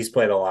lot. Like he's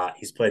played a lot.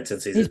 He's played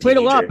since he's played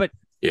a lot, but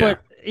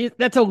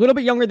that's a little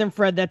bit younger than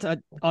Fred. That's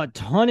a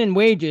ton in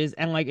wages,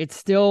 and like it's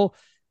still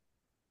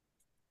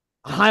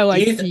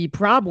highlights the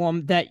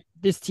problem that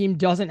this team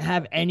doesn't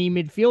have any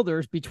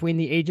midfielders between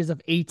the ages of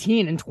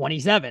 18 and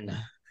 27.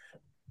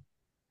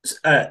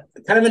 Kind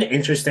of an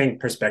interesting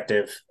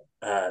perspective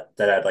that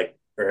I'd like,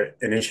 or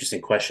an interesting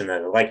question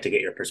that I'd like to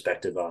get your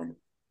perspective on,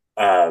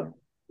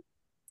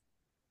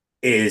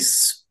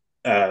 is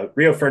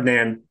Rio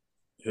Ferdinand,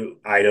 who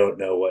I don't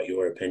know what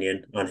your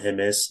opinion on him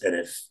is, and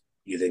if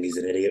you think he's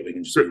an idiot, we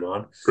can just move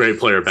on. Great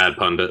player, bad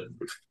pundit.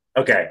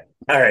 Okay,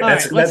 all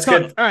right, that's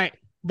good. All right.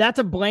 that's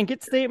a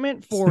blanket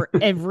statement for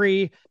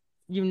every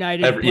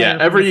United player.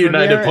 Every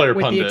United player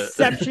with pundit. the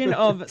exception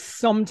of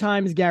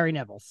sometimes Gary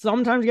Neville.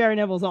 Sometimes Gary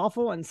Neville's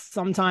awful, and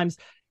sometimes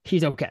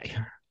he's okay.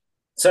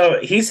 So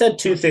he said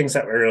two things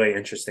that were really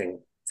interesting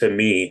to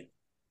me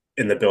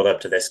in the build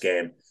up to this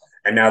game.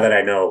 And now that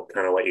I know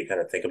kind of what you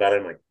kind of think about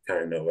him, I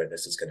kind of know where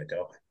this is going to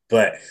go.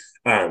 But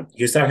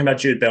he was talking about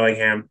Jude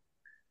Bellingham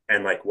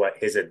and like what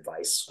his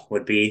advice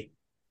would be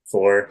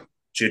for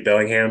Jude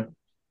Bellingham.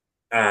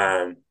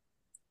 And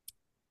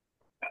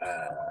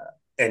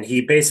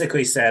he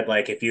basically said,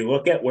 like, if you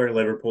look at where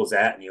Liverpool's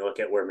at and you look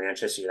at where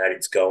Manchester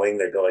United's going,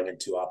 they're going in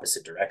two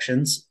opposite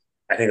directions.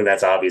 I think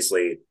that's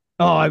obviously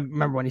I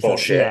remember when he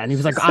bullshit. said, yeah, and he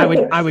was like,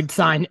 I would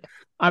sign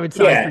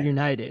for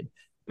United.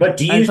 But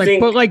do you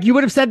think? But like you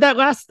would have said that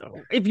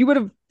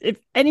if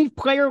any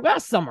player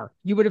last summer,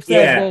 you would have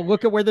said, well,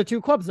 look at where the two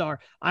clubs are.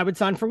 I would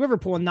sign for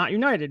Liverpool and not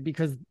United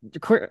because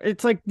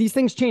it's like these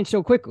things change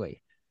so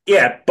quickly.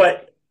 Yeah,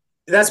 but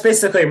that's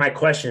basically my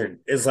question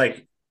is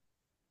like,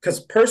 because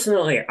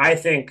personally, I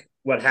think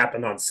what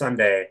happened on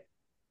Sunday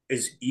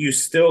is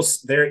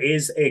there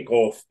is a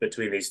gulf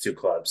between these two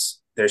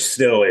clubs. There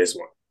still is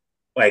one.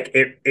 Like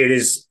it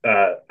is.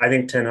 I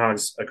think Ten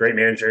Hag's a great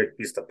manager.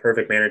 He's the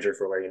perfect manager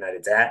for where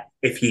United's at.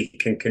 If he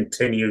can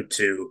continue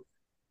to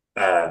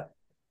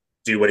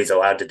do what he's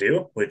allowed to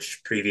do,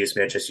 which previous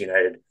Manchester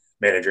United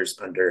managers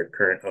under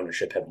current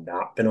ownership have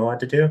not been allowed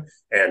to do,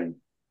 and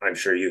I'm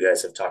sure you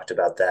guys have talked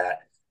about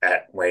that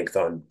at length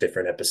on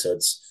different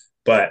episodes.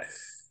 But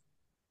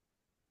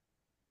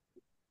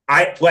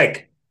I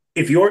like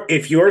if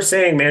you're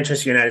saying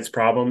Manchester United's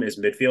problem is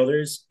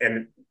midfielders,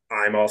 and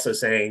I'm also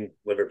saying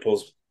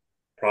Liverpool's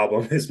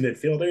problem is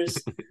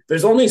midfielders.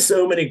 There's only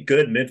so many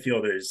good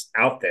midfielders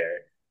out there,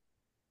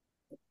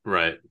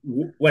 right?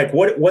 Like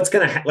what's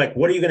gonna like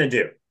what are you gonna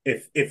do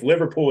if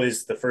Liverpool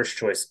is the first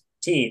choice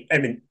team? I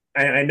mean,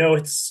 I know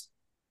it's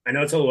a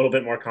little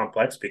bit more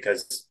complex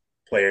because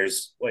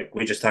players like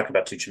we just talked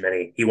about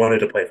Tuchemeni. He wanted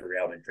to play for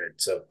Real Madrid,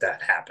 so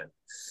that happened.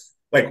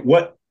 Like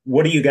what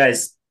do you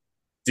guys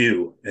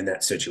do in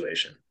that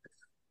situation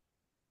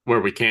where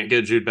we can't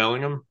get Jude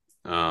Bellingham?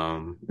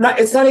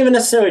 It's not even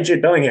necessarily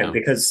Jude Bellingham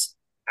because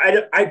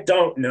I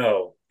don't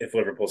know if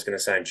Liverpool's going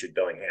to sign Jude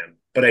Bellingham,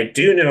 but I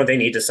do know they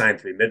need to sign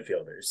three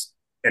midfielders,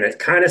 and it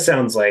kind of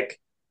sounds like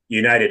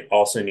United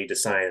also need to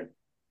sign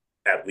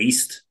at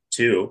least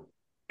two,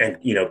 and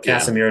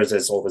Casemiro's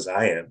as old as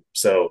I am,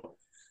 so.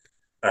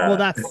 Well,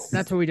 that's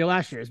what we did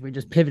last year. Is we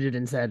just pivoted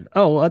and said,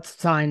 "Oh, let's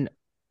sign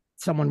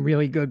someone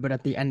really good, but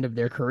at the end of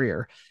their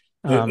career."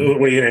 What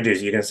are you going to do?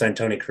 Are you going to sign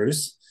Toni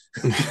Kroos?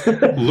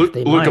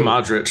 Luka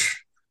Modric.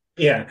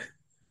 Yeah.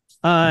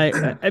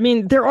 I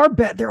mean, there are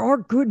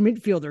good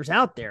midfielders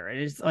out there.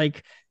 It's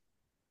like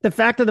the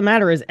fact of the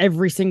matter is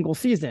every single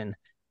season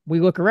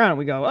we look around and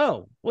we go,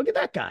 oh, look at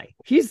that guy.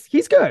 He's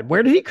good.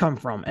 Where did he come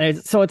from?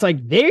 And so it's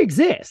like they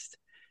exist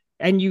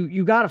and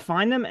you got to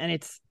find them. And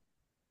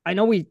I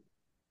know we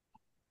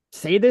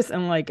say this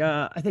and like,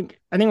 I think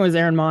it was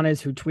Aaron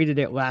Manes who tweeted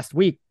it last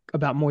week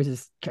about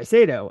Moises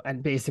Caicedo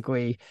and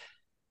basically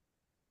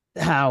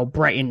how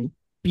Brighton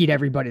beat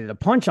everybody to the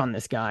punch on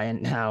this guy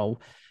and how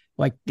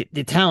like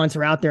the talents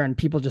are out there and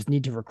people just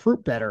need to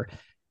recruit better.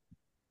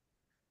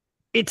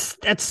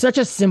 That's such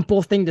a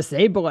simple thing to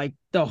say, but like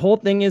the whole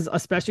thing is,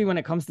 especially when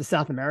it comes to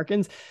South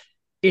Americans,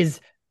 is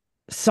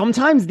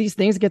sometimes these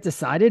things get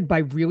decided by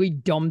really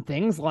dumb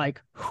things like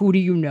who do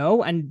you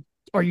know and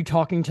are you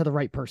talking to the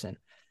right person?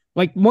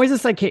 Like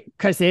Moises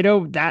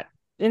Caicedo, that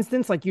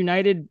instance, like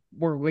United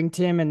were linked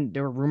to him and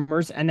there were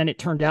rumors, and then it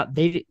turned out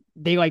they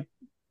like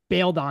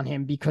bailed on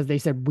him because they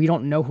said we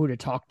don't know who to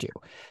talk to.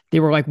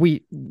 They were like,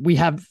 we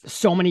have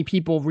so many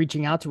people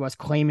reaching out to us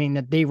claiming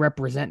that they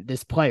represent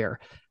this player.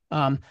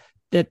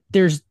 That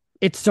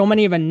it's so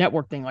many of a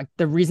network thing. Like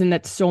the reason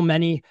that so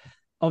many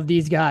of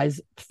these guys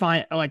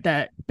find like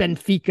that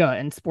Benfica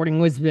and Sporting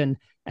Lisbon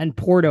and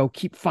Porto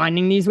keep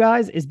finding these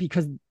guys is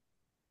because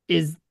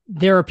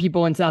there are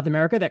people in South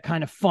America that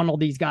kind of funnel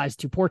these guys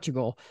to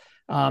Portugal.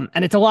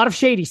 And it's a lot of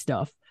shady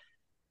stuff.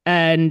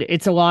 And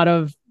it's a lot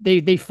of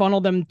they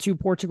funnel them to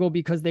Portugal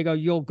because they go,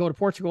 you'll go to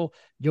Portugal,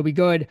 you'll be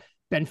good.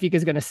 Benfica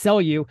is going to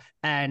sell you.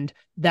 And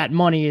that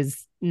money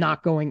is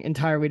not going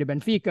entirely to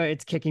Benfica.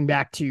 It's kicking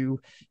back to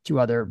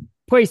other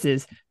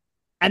places.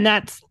 And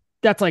that's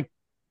like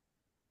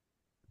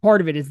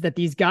part of it is that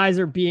these guys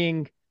are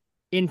being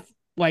in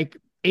like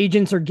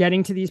agents are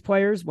getting to these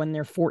players when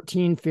they're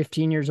 14,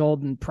 15 years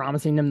old and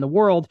promising them the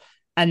world.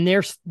 And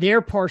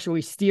they're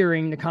partially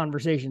steering the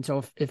conversation.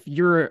 So if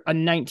you're a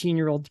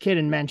 19-year-old kid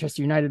in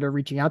Manchester United are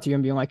reaching out to you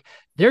and being like,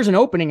 there's an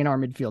opening in our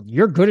midfield.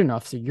 You're good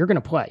enough. So you're going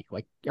to play.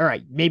 Like, all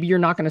right, maybe you're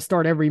not going to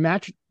start every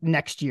match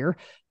next year,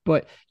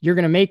 but you're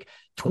going to make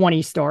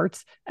 20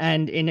 starts.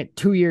 And in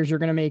 2 years, you're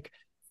going to make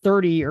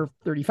 30 or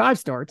 35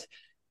 starts.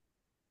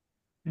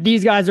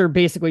 These guys are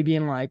basically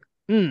being like,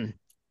 you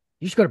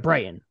should go to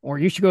Brighton or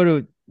you should go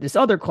to this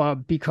other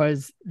club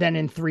because then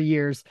in 3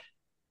 years,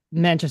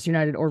 Manchester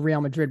United or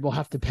Real Madrid will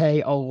have to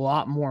pay a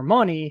lot more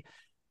money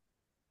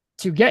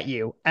to get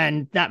you.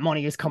 And that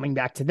money is coming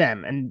back to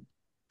them. And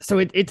So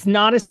it's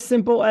not as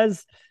simple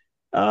as,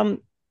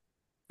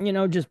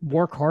 just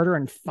work harder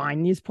and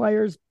find these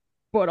players,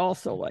 but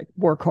also like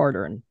work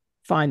harder and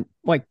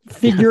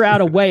figure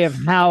out a way of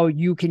how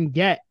you can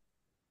get,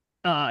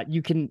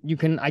 you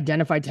can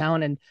identify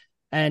talent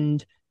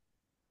and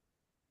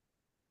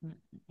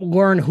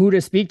learn who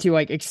to speak to,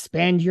 like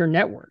expand your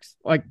networks.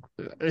 Like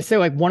I say,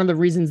 like one of the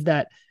reasons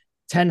that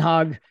Ten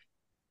Hag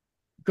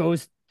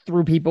goes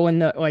through people in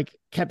the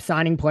kept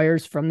signing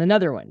players from the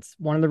Netherlands.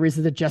 One of the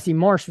reasons that Jesse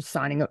Marsh was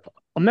signing up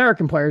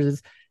American players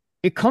is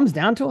it comes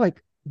down to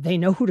like they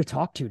know who to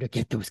talk to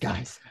get those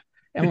guys,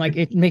 and like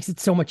it makes it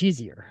so much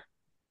easier.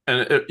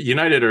 And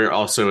United are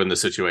also in the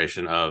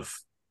situation of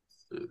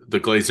the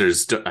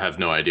Glazers have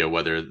no idea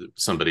whether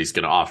somebody's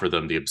going to offer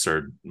them the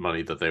absurd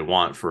money that they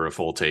want for a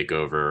full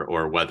takeover,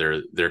 or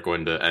whether they're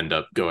going to end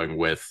up going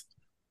with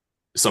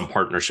some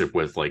partnership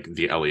with like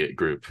the Elliott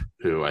Group,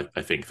 who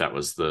I think that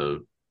was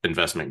the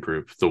investment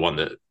group, the one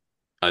that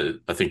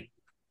I think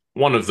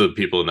one of the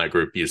people in that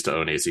group used to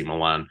own AC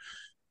Milan.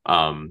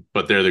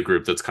 But they're the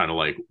group that's kind of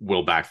like,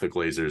 will back the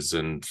Glazers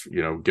and,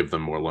 give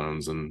them more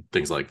loans and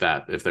things like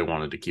that if they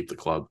wanted to keep the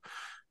club.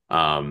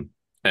 And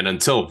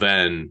until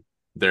then,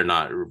 they're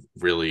not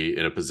really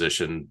in a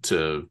position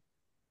to,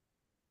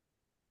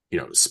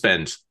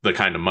 spend the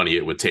kind of money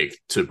it would take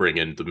to bring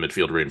in the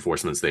midfield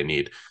reinforcements they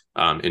need.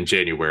 In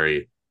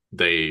January,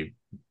 they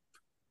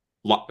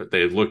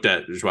looked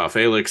at Joao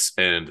Felix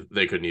and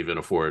they couldn't even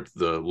afford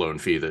the loan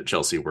fee that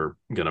Chelsea were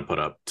going to put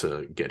up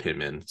to get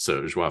him in.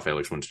 So Joao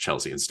Felix went to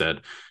Chelsea instead,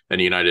 and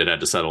United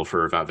had to settle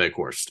for Wout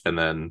Weghorst and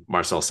then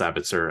Marcel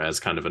Sabitzer as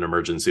kind of an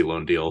emergency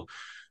loan deal.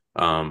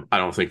 I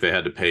don't think they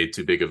had to pay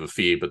too big of a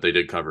fee, but they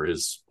did cover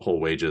his whole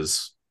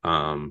wages.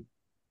 I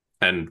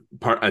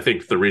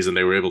think the reason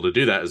they were able to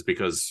do that is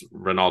because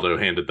Ronaldo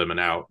handed them an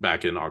out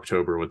back in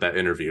October with that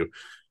interview.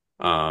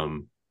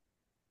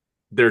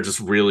 They're just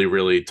really,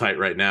 really tight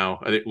right now.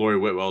 I think Laurie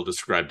Whitwell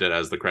described it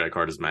as the credit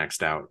card is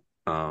maxed out.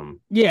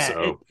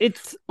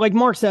 It's like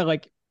Mark said,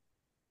 like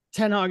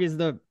Ten Hag is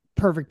the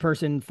perfect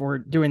person for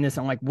doing this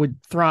and like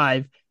would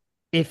thrive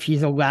if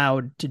he's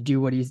allowed to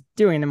do what he's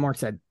doing. And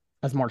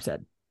as Mark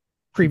said,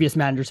 previous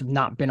managers have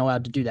not been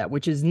allowed to do that,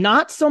 which is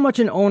not so much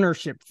an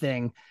ownership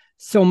thing,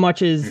 so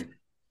much as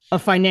a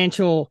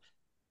financial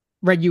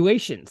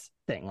regulations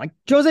thing. Like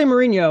Jose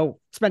Mourinho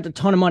spent a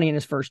ton of money in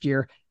his first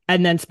year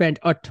and then spent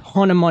a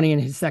ton of money in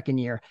his second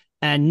year.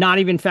 And not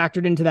even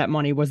factored into that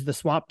money was the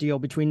swap deal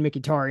between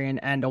Mkhitaryan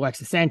and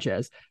Alexis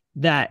Sanchez,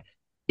 that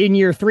in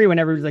year 3,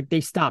 whenever it was like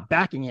they stopped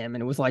backing him,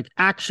 and it was like,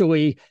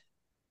 actually,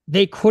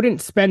 they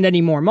couldn't spend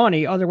any more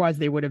money. Otherwise,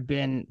 they would have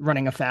been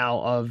running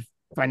afoul of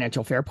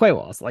financial fair play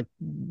laws. Like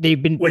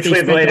we've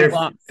later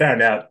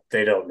found out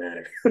they don't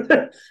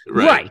matter.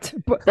 Right.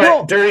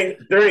 But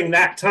during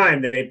that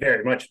time, they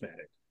very much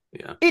mattered.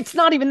 Yeah. It's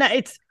not even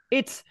that.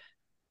 It's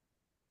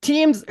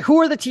teams. Who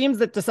are the teams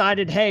that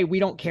decided, hey, we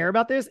don't care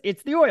about this?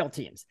 It's the oil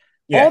teams.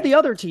 Yeah. All the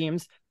other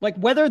teams, like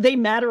whether they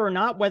matter or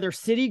not, whether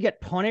City get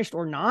punished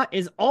or not,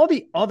 is all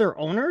the other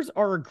owners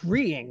are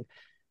agreeing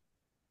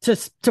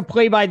to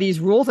play by these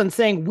rules and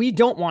saying, we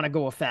don't want to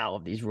go afoul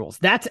of these rules.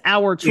 That's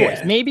our choice.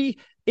 Yeah. Maybe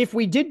if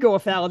we did go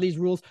afoul of these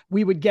rules,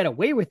 we would get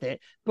away with it,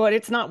 but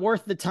it's not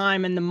worth the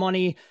time and the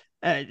money,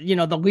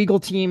 the legal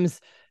teams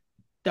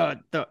fight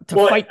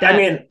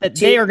that.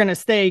 They are going to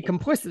stay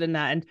complicit in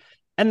that.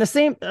 And the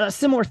same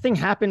similar thing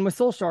happened with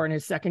Solskjaer in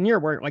his second year,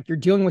 where like you're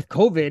dealing with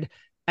COVID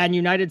and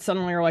United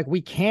suddenly are like,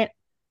 we can't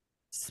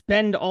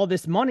spend all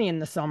this money in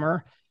the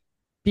summer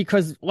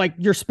because like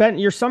your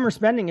summer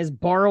spending is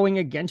borrowing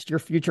against your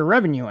future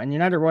revenue. And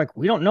United were like,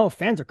 we don't know if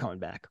fans are coming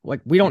back.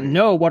 Like, we don't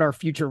know what our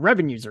future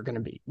revenues are going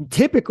to be.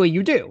 Typically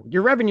you do.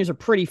 Your revenues are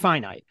pretty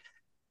finite.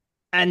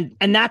 And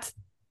that's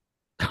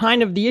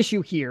kind of the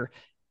issue here,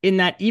 in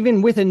that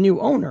even with a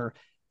new owner,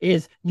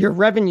 is your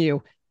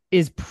revenue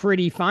is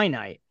pretty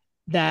finite,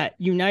 that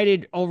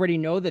United already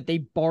know that they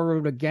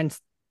borrowed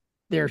against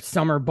their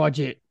summer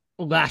budget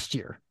last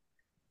year.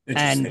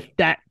 And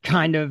that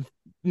kind of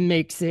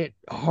makes it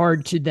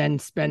hard to then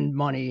spend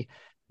money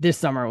this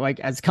summer. Like,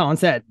 as Colin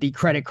said, the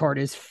credit card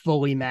is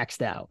fully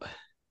maxed out.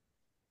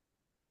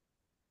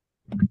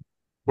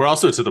 We're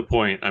also to the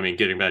point, I mean,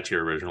 getting back to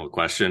your original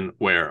question,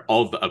 where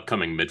all of the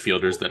upcoming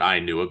midfielders that I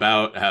knew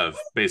about have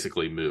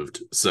basically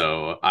moved.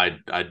 So I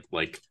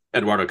like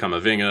Eduardo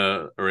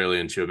Camavinga,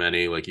 Aurelien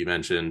Tchouameni, like you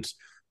mentioned.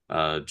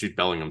 Jude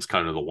Bellingham's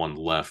kind of the one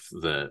left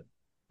that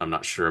I'm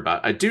not sure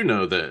about. I do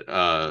know that.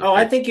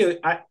 I think you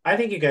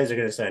guys are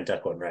going to sign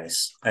Declan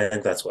Rice. I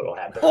think that's what will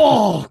happen.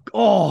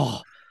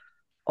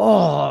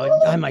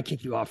 I might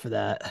kick you off for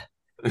that.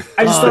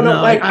 I just don't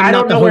know. No, I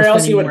don't know where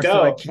else he would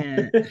go.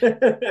 So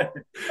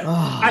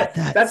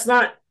that's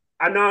not.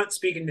 I'm not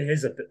speaking to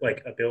his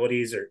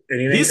abilities or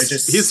anything.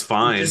 He's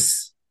fine.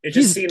 It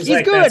just seems he's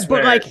like good, that's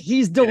but like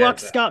he's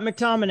deluxe Scott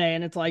McTominay,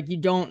 and it's like you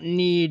don't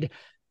need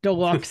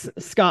deluxe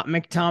Scott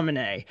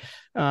McTominay.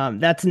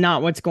 That's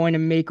not what's going to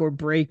make or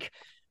break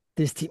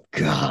this team.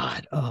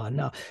 God, oh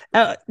no.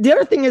 The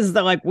other thing is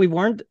that like we've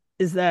learned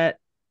is that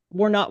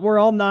we're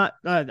all not.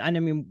 I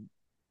mean,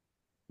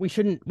 we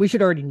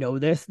should already know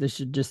this. This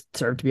should just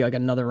serve to be like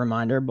another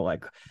reminder, but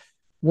like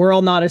we're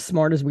all not as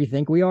smart as we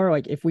think we are.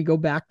 Like if we go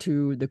back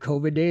to the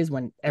COVID days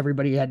when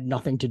everybody had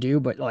nothing to do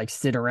but like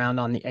sit around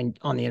on the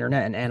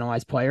internet and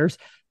analyze players,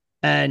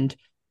 and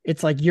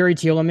it's like Yuri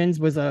Tielemans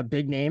was a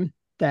big name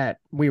that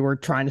we were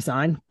trying to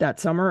sign that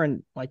summer,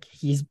 and like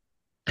he's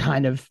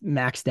kind of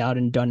maxed out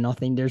and done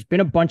nothing. There's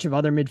been a bunch of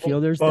other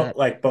midfielders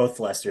both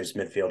Leicester's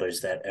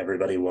midfielders that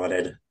everybody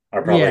wanted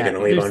are probably going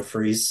to leave on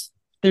freeze.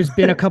 There's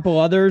been a couple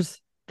others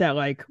that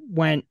like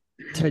went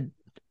to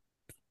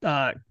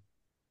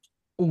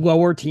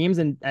lower teams,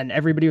 and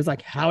everybody was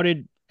like, how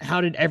did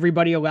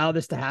everybody allow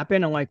this to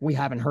happen? And like we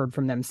haven't heard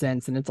from them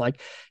since. And it's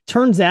like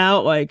turns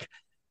out like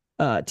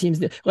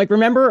teams like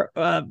remember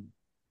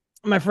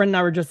my friend and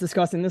I were just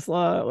discussing this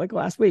like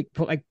last week.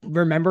 Like,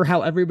 remember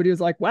how everybody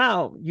was like,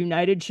 wow,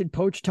 United should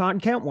poach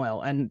Todd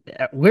Cantwell. And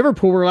at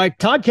Liverpool were like,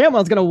 Todd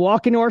Cantwell's going to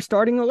walk into our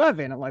starting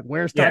 11. I'm like,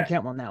 where's Todd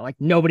Cantwell now? Like,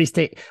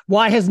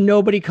 why has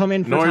nobody come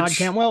in for Todd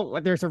Cantwell?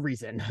 Like, there's a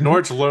reason.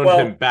 Norwich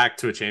loaned him back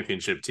to a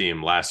championship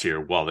team last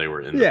year while they were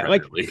in the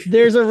Premier League.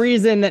 There's a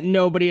reason that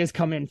nobody has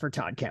come in for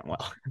Todd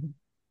Cantwell.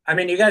 I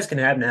mean, you guys can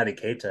have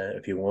Naby Keita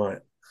if you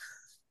want.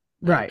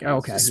 Right.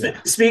 Okay.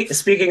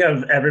 Speaking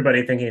of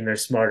everybody thinking they're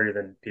smarter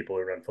than people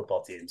who run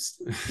football teams,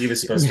 he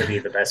was supposed to be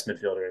the best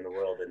midfielder in the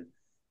world, and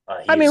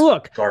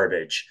look,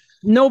 garbage.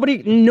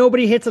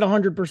 Nobody hits it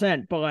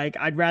 100%, but like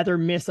I'd rather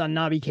miss on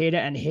Naby Keita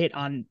and hit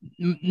on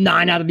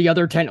 9 out of the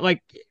other 10.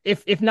 Like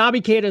if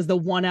Naby Keita is the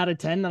 1 out of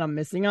 10 that I'm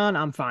missing on,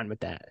 I'm fine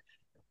with that.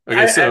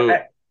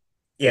 Okay,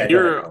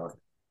 you're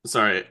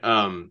sorry.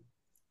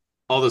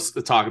 All this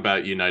talk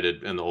about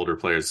United and the older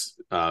players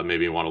made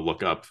me want to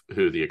look up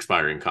who the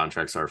expiring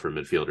contracts are for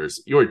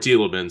midfielders. Your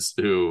Tielemans,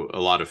 who a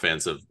lot of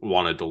fans have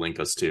wanted to link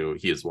us to,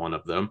 he is one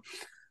of them.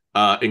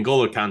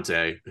 N'Golo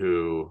Kante,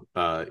 who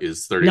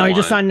is 31. No, he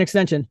just signed an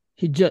extension.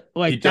 That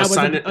was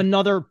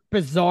another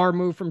bizarre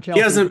move from Chelsea.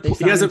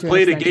 He hasn't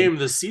played a game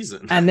this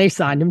season, and they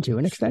signed him to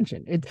an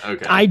extension.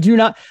 I do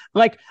not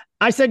like.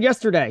 I said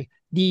yesterday,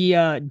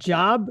 the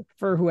job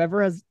for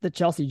whoever has the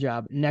Chelsea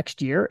job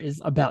next year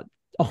is about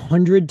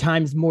 100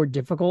 times more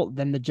difficult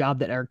than the job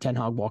that Eric Ten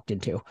Hag walked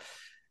into.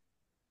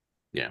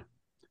 Yeah.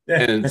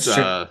 And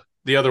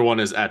the other one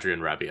is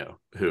Adrien Rabiot,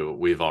 who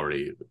we've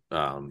already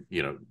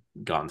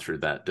gone through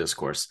that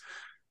discourse.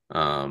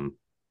 For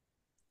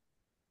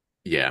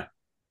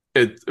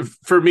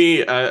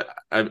me,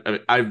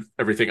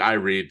 everything I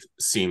read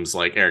seems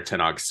like Eric Ten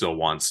Hag still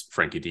wants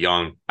Frankie de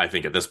Jong. I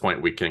think at this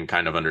point we can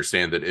kind of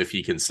understand that if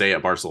he can stay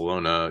at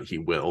Barcelona, he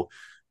will,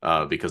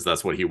 because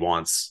that's what he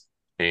wants.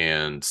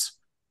 And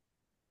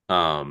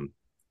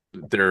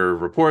there are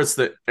reports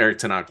that Eric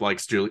Ten Hag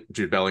likes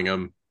Jude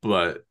Bellingham,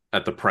 but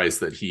at the price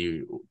that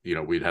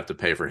we'd have to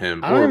pay for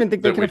him, I don't even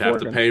think that we'd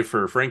have to pay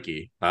for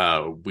Frankie.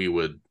 We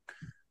would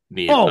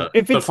need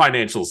the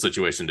financial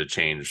situation to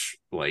change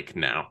like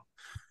now.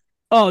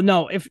 Oh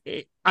no!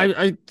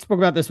 I spoke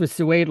about this with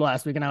Suede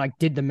last week, and I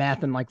did the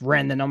math and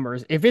ran the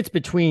numbers. If it's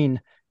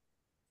between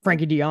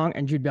Frankie de Jong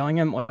and Jude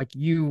Bellingham,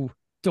 you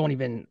don't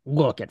even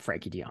look at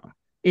Frankie de Jong.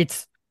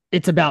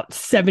 It's about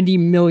 70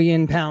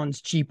 million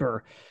pounds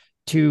cheaper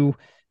to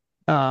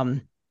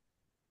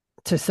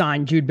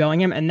sign Jude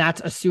Bellingham, and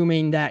that's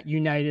assuming that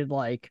United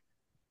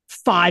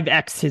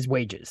 5x his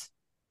wages.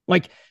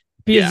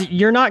 Because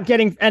you're not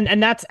getting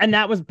and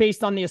that was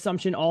based on the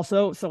assumption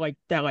also. So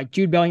that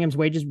Jude Bellingham's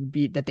wages would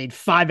be that they'd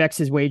 5x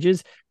his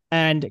wages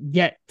and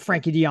get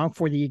Frankie de Jong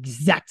for the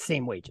exact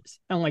same wages.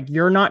 And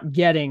you're not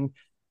getting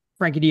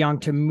Frankie de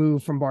Jong to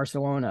move from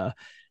Barcelona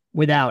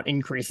without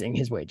increasing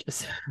his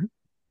wages.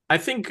 I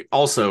think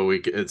also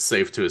it's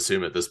safe to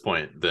assume at this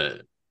point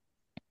that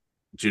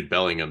Jude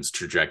Bellingham's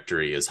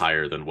trajectory is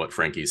higher than what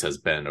Frankie's has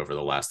been over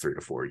the last 3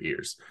 to 4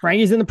 years.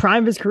 Frankie's in the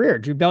prime of his career.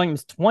 Jude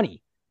Bellingham's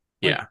 20.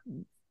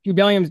 Jude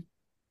Bellingham,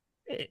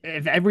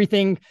 if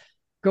everything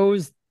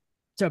goes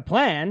to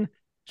plan,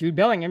 Jude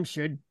Bellingham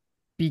should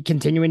be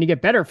continuing to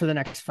get better for the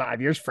next 5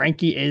 years.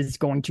 Frankie is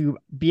going to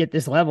be at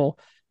this level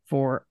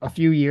for a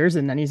few years,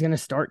 and then he's going to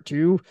start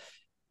to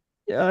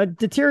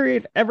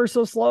deteriorate ever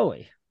so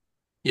slowly.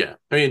 Yeah.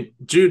 I mean,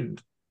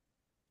 Jude,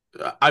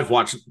 I've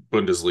watched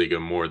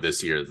Bundesliga more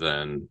this year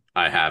than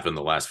I have in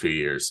the last few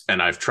years,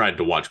 and I've tried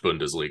to watch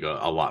Bundesliga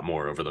a lot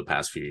more over the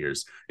past few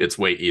years. It's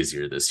way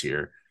easier this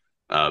year.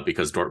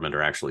 Because Dortmund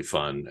are actually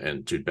fun,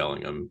 and Jude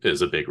Bellingham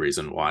is a big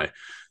reason why.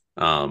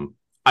 I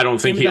don't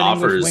think he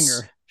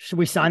offers. Should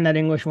we sign that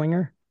English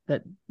winger?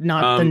 That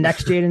not the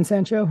next Jadon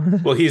Sancho?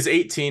 Well, he's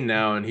 18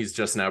 now, and he's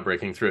just now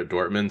breaking through at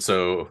Dortmund.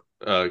 So,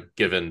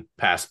 given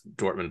past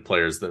Dortmund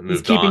players that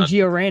moved on, keeping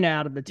Gio Reyna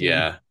out of the team.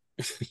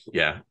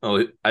 Yeah.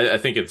 Well, I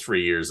think in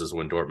 3 years is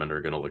when Dortmund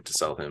are going to look to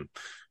sell him.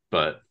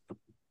 But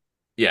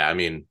yeah, I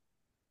mean,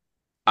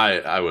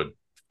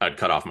 I'd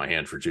cut off my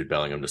hand for Jude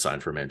Bellingham to sign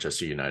for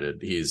Manchester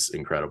United. He's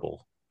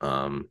incredible.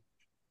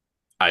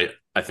 I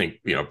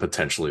think,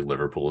 potentially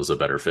Liverpool is a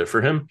better fit for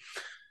him.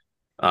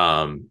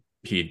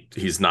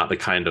 He's not the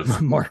kind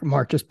of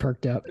Mark just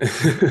perked up.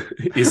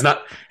 he's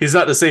not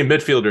the same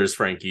midfielder as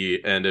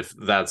Frankie. And if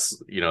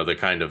that's, the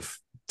kind of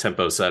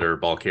tempo setter,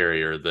 ball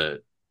carrier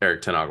that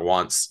Eric Ten Hag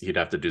wants, he'd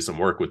have to do some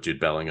work with Jude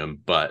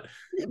Bellingham. But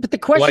the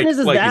question is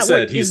like you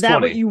said, he's that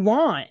 20. what you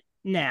want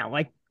now?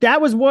 Like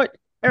that was what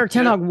Eric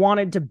Ten Hag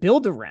wanted to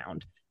build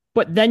around.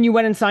 But then you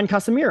went and signed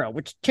Casemiro,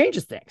 which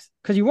changes things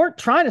because you weren't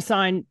trying to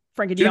sign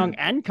Frankie de Jong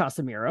and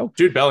Casemiro.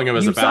 Jude Bellingham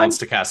as a balance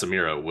to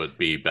Casemiro would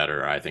be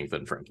better, I think,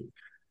 than Frankie.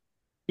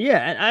 Yeah,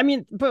 and I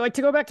mean, but like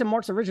to go back to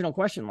Mark's original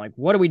question, like,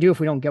 what do we do if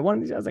we don't get one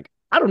of these guys? Like,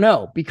 I don't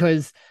know,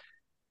 because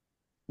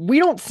we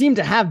don't seem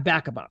to have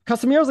backup op.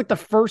 Casemiro's like the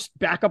first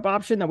backup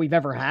option that we've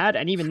ever had,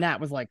 and even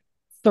that was like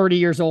 30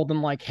 years old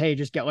and like, hey,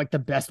 just get like the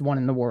best one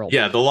in the world.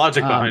 Yeah, the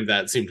logic behind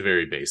that seemed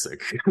very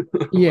basic.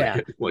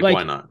 Yeah, like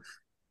why not?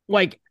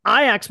 Like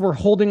Ajax were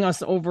holding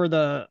us over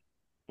the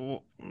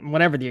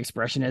whatever the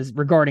expression is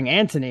regarding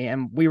Antony,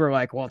 and we were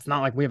like, well, it's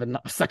not like we have a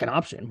second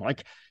option.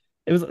 Like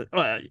it was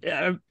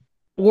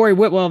Rory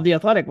Whitwell of The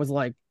Athletic was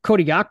like,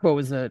 Cody Gakpo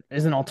is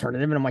an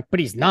alternative, and I'm like, but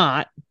he's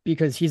not,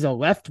 because he's a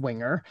left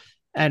winger,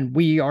 and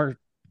we are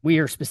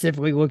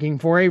specifically looking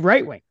for a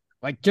right wing.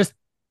 Like, just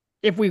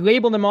if we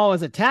label them all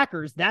as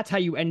attackers, that's how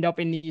you end up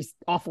in these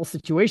awful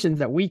situations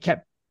that we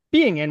kept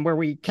being in, where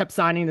we kept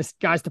signing these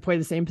guys to play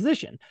the same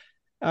position.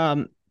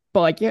 But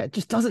like, yeah, it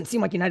just doesn't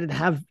seem like United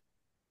have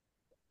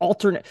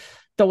alternate.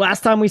 The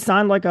last time we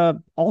signed like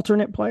a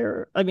alternate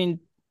player, I mean,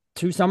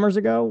 2 summers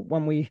ago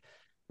when we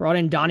brought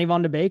in Donny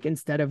van de Beek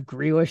instead of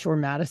Grealish or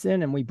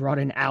Madison, and we brought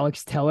in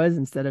Alex Tellez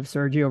instead of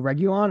Sergio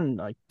Reguilon, and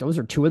like those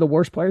are 2 of the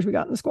worst players we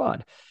got in the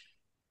squad.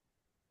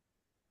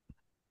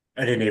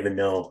 I didn't even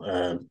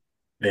know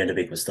Van de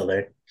Beek was still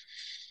there.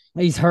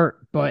 He's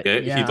hurt, but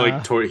he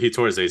tore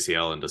his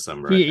ACL in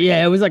December.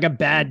 Yeah, it was like a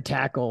bad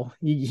tackle.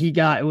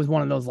 It was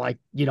one of those like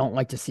you don't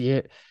like to see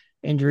it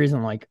injuries,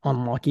 and like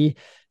unlucky,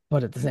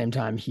 but at the same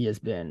time he has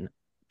been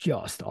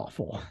just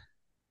awful.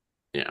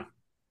 Yeah.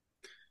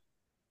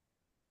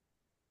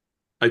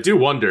 I do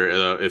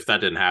wonder if that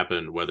didn't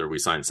happen, whether we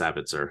signed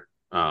Sabitzer.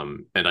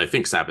 And I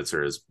think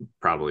Sabitzer is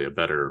probably a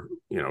better,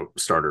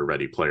 starter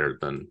ready player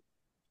than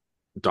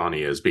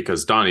Donny is,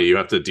 because Donny, you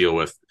have to deal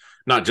with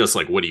not just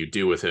like, what do you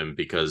do with him,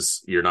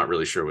 because you're not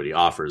really sure what he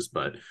offers,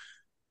 but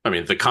I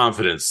mean, the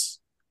confidence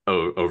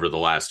over the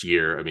last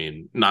year, I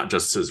mean, not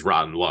just his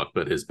rotten luck,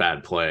 but his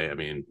bad play. I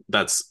mean,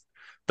 that's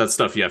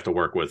stuff you have to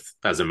work with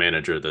as a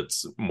manager.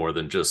 That's more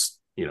than just,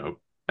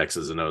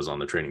 X's and O's on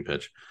the training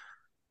pitch.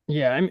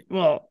 Yeah.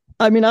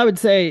 I would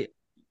say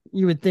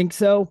you would think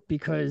so,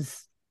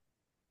 because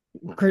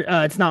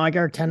it's not like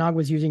Eric Ten Hag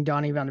was using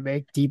Donny van de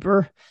Beek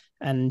deeper,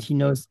 and he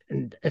knows,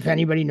 and if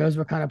anybody knows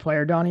what kind of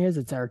player Donny is,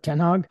 it's Eric Ten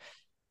Hag.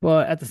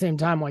 But at the same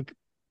time, like,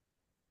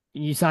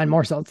 you sign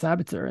Marcel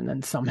Sabitzer, and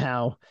then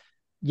somehow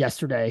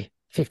yesterday,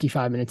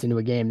 55 minutes into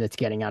a game that's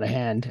getting out of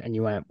hand, and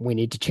you went, we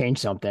need to change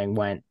something,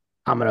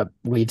 I'm going to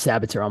leave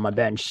Sabitzer on my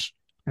bench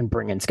and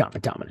bring in Scott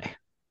McTominay.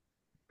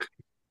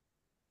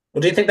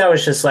 Well, do you think that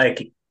was just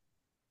like,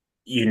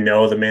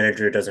 the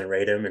manager doesn't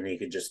rate him and he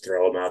could just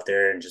throw him out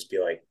there and just be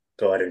like,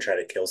 go ahead and try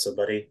to kill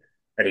somebody?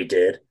 And he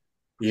did.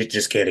 You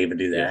just can't even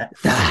do that.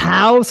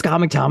 How Scott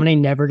McTominay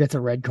never gets a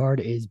red card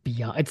is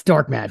beyond. It's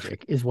dark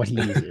magic, is what he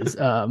uses.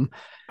 I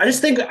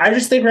just think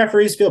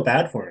referees feel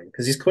bad for him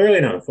because he's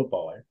clearly not a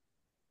footballer.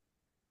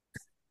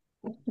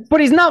 But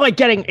he's not like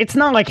it's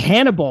not like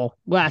Hannibal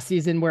last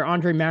season, where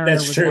Andre Mariner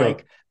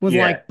was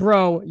like,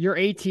 bro, you're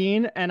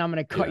 18 and I'm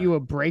going to cut you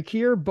a break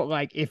here. But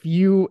like, if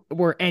you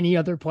were any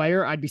other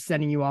player, I'd be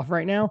sending you off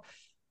right now.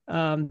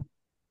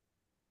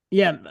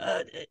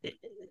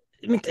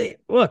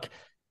 Look,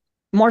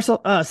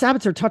 Marcel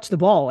Sabitzer touched the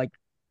ball like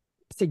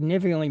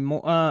significantly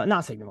more,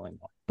 not significantly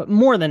more, but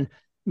more than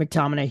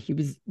McTominay.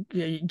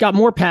 He got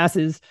more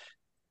passes,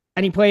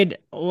 and he played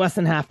less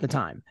than half the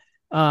time.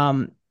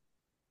 And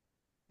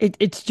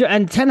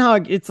Ten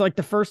Hag, it's like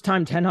the first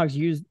time Ten Hag's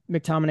used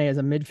McTominay as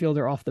a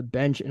midfielder off the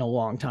bench in a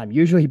long time.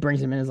 Usually he brings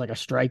him in as like a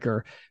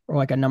striker or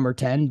like a number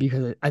 10,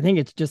 because I think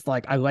it's just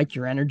like, I like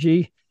your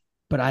energy,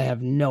 but I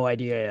have no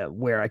idea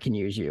where I can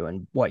use you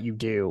and what you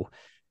do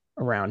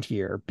around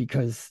here.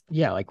 Because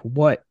like,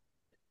 what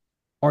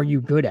are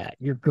you good at?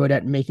 You're good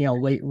at making a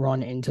late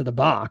run into the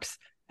box.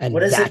 And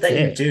what is it that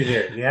you do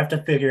here? You have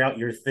to figure out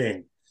your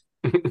thing.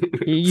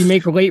 You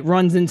make late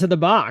runs into the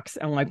box,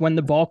 and like when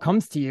the ball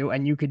comes to you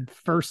and you could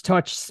first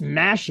touch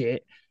smash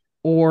it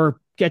or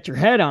get your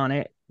head on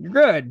it, you're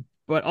good.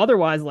 But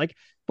otherwise, like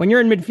when you're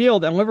in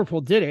midfield, and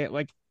Liverpool did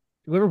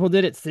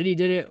it, City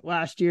did it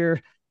last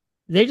year,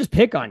 they just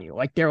pick on you.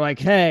 Like, they're like,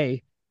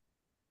 hey,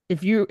 if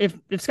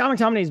Scott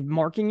McTominay is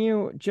marking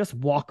you, just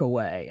walk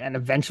away, and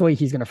eventually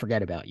he's going to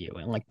forget about you.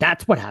 And like,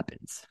 that's what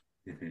happens.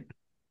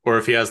 Or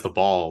if he has the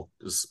ball,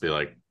 just be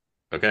like,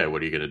 okay,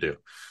 what are you going to do?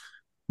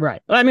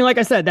 Right. I mean, like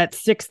I said, that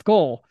 6th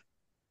goal,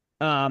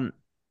 Scott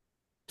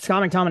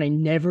McTominay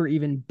never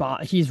even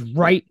he's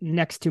right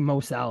next to Mo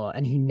Salah,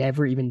 and he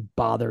never even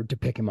bothered to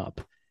pick him up.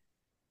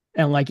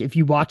 And like, if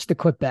you watch the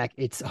clip back,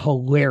 it's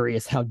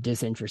hilarious how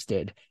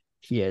disinterested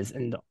he is.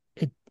 And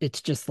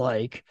it's just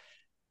like,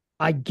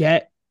 I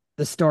get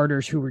the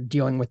starters who were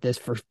dealing with this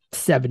for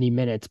 70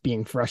 minutes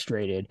being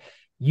frustrated.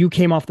 You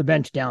came off the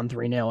bench down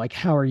 3-0. Like,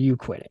 how are you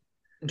quitting?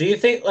 Do you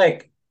think,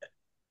 like,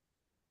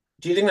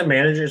 Do you think the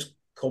manager's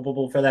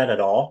culpable for that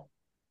at all?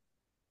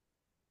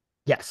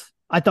 Yes.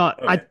 I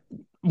thought Okay.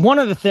 one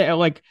of the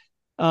things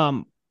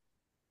um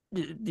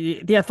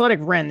the Athletic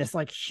ran this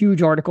like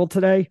huge article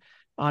today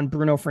on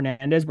Bruno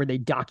Fernandes where they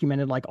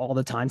documented like all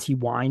the times he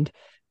whined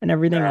and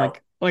everything. No,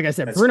 Like I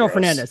said, that's Bruno gross.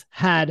 Fernandes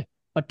had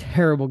a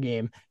terrible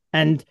game,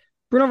 and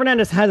Bruno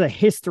Fernandes has a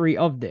history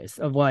of this,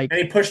 of like,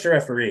 And he pushed the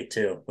referee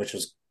too, which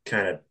was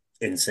kind of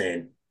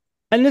insane.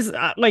 and this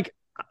like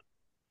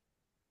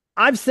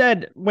I've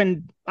said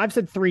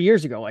 3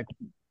 years ago, like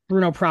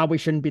Bruno probably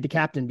shouldn't be the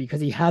captain because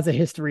he has a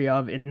history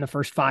of in the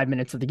first 5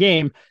 minutes of the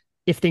game.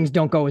 If things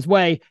don't go his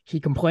way,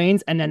 he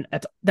complains, and then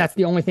that's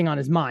the only thing on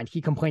his mind.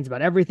 He complains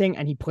about everything,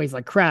 and he plays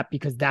like crap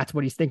because that's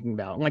what he's thinking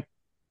about. Like,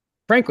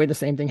 frankly, the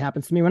same thing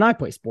happens to me when I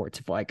play sports.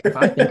 If I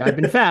think I've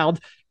been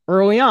fouled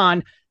early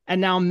on, and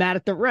now I'm mad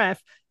at the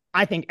ref,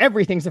 I think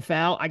everything's a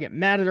foul. I get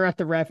mad at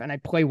the ref, and I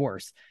play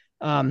worse.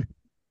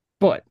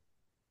 But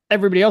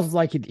everybody else is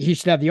like he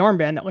should have the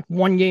armband. That like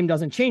one game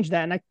doesn't change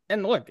that.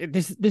 And look,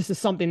 this is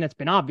something that's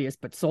been obvious,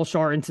 but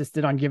Solskjaer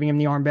insisted on giving him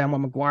the armband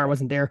when Maguire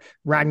wasn't there.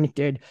 Ragnick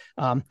did.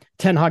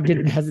 Ten Hag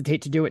didn't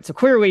hesitate to do it. So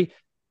clearly,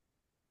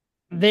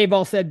 they've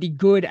all said the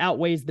good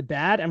outweighs the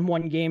bad, and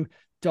one game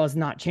does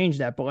not change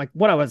that. But like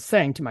what I was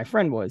saying to my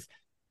friend was,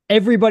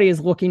 everybody is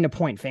looking to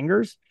point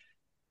fingers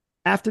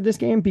after this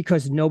game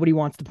because nobody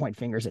wants to point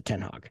fingers at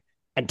Ten Hag,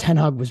 and Ten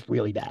Hag was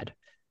really bad.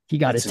 He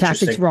got his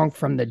tactics wrong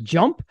from the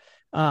jump.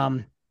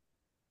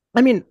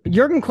 I mean,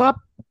 Jurgen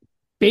Klopp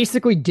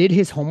basically did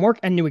his homework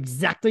and knew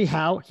exactly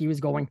how he was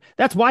going.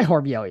 That's why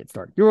Harvey Elliott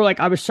started. You were like,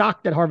 I was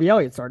shocked that Harvey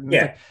Elliott started. And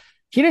Yeah. like,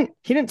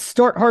 he didn't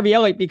start Harvey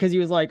Elliott because he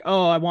was like,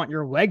 oh, I want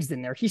your legs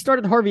in there. He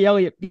started Harvey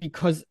Elliott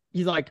because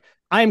he's like,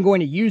 I am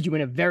going to use you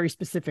in a very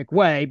specific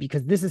way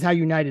because this is how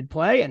United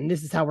play and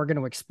this is how we're going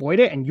to exploit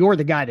it. And you're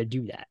the guy to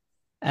do that.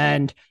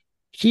 And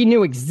he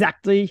knew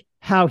exactly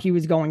how he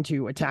was going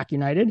to attack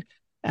United.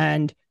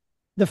 And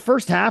the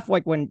first half,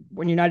 like when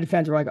United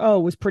fans were like, oh,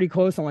 it was pretty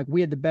close and like we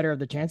had the better of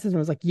the chances. And it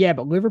was like, yeah,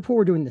 but Liverpool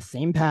were doing the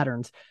same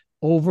patterns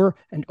over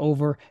and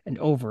over and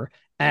over.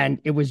 And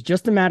it was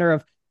just a matter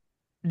of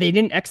they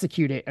didn't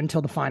execute it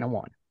until the final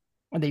one.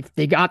 And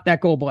they got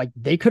that goal, but like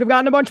they could have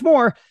gotten a bunch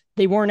more.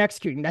 They weren't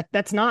executing.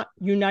 That's not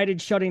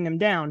United shutting them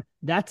down.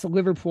 That's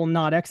Liverpool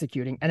not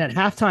executing. And at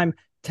halftime,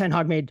 Ten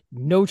Hag made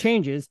no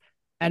changes.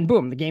 And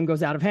boom, the game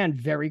goes out of hand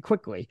very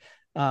quickly.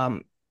 I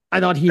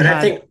thought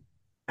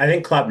I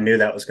think Klopp knew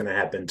that was going to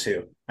happen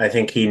too. I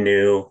think he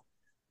knew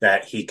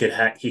that he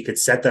could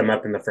set them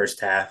up in the first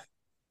half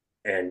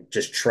and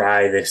just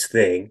try this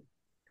thing,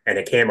 and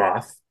it came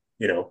off,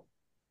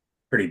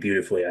 pretty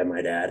beautifully, I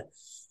might add.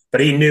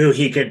 But he knew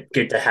he could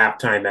get to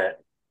halftime at,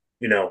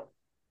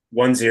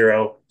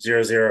 1-0,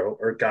 0-0,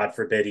 or God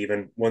forbid,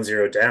 even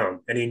 1-0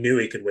 down, and he knew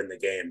he could win the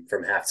game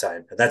from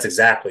halftime. That's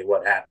exactly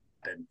what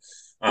happened.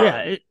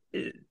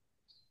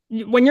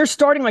 When you're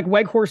starting like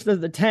Weghorst as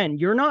the 10,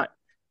 you're not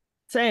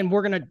saying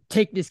we're going to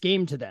take this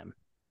game to them.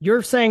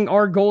 You're saying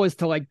our goal is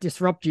to like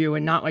disrupt you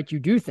and not like you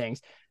do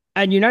things.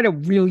 And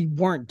United really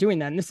weren't doing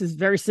that. And this is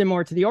very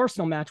similar to the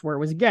Arsenal match where it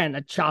was, again,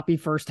 a choppy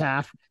first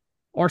half.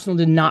 Arsenal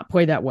did not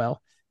play that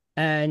well.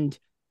 And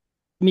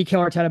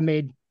Mikel Arteta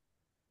made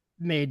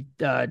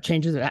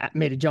changes,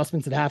 made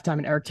adjustments at halftime,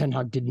 and Erik Ten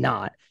Hag did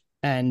not.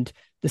 And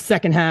the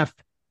second half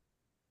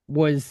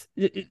was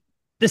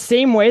the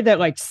same way that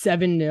like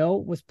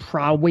 7-0 was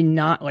probably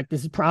not like,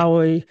 this is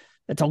probably,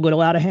 it's a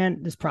little out of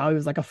hand. This probably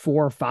was like a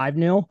 4 or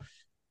 5-0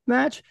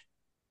 match.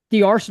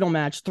 The Arsenal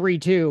match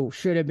 3-2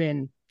 should have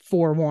been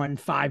 4-1,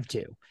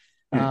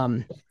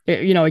 5-2.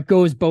 It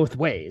goes both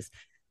ways.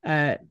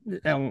 When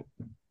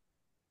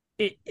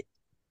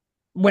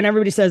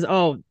everybody says,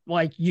 oh,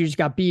 like you just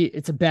got beat,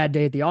 it's a bad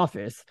day at the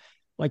office.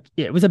 Like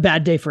it was a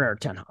bad day for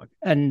Erik Ten Hag.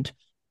 And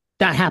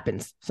that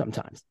happens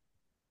sometimes.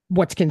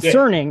 What's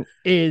concerning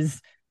is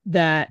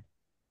that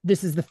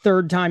this is the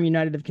third time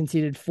United have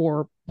conceded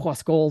 4+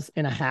 goals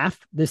in a half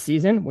this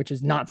season, which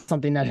is not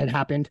something that had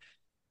happened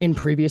in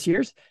previous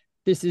years.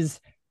 This is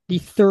the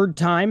third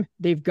time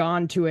they've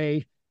gone to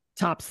a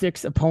top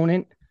 6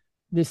 opponent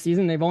this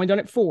season. They've only done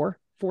it four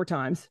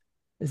times.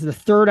 This is the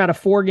third out of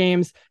 4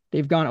 games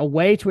they've gone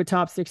away to a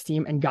top 6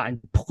 team and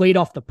gotten played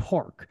off the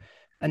park.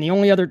 And the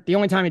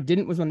only time it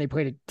didn't was when they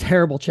played a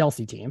terrible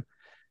Chelsea team.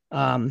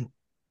 And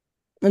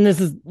this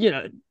is,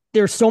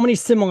 there's so many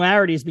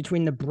similarities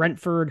between the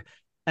Brentford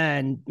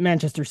and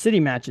Manchester City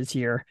matches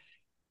here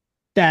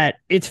that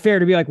it's fair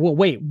to be like, well,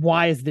 wait,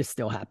 why is this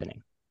still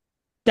happening?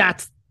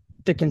 That's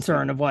the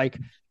concern of like,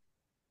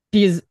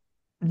 because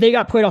they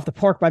got played off the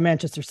park by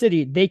Manchester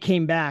City. They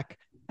came back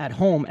at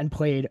home and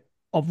played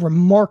a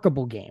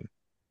remarkable game.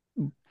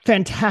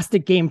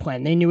 Fantastic game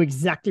plan. They knew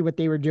exactly what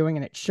they were doing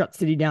and it shut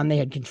City down. They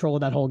had control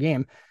of that whole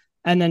game.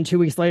 And then 2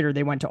 weeks later,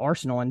 they went to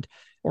Arsenal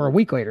or a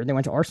week later, they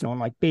went to Arsenal and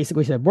like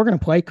basically said, we're going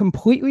to play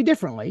completely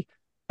differently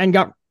and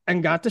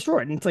got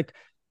destroyed. And it's like,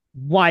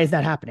 why is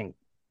that happening?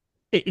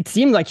 It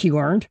seemed like he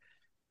learned.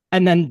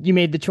 And then you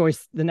made the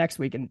choice the next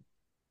week. And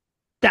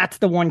that's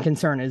the one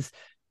concern is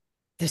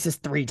this is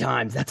 3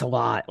 times. That's a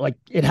lot. Like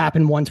it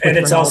happened once. And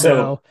it's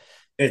also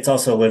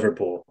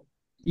Liverpool.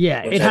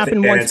 Yeah, it happened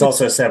and once. it's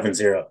also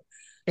 7-0.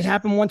 It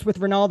happened once with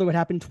Ronaldo. It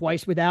happened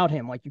twice without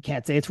him. Like, you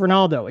can't say it's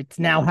Ronaldo. It's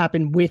now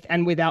happened with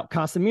and without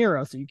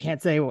Casemiro. So you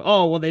can't say,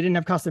 oh, well, they didn't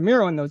have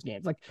Casemiro in those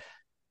games. Like,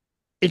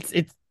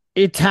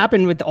 it's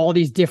happened with all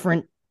these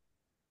different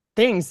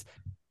things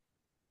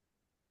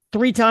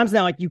 3 times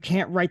now. Like, you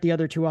can't write the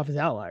other two off as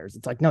outliers.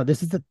 It's like, no,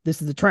 this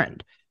is a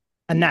trend,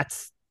 and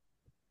that's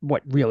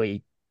what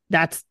really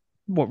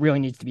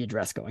needs to be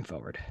addressed going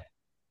forward.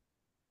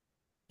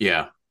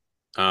 Yeah.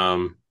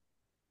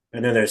 I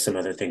know there's some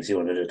other things you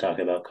wanted to talk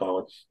about,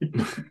 Colin.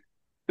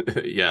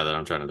 Yeah, that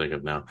I'm trying to think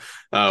of now.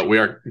 We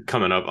are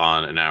coming up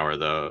on an hour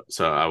though,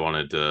 so I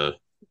wanted to.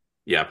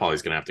 Yeah,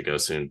 Paulie's gonna have to go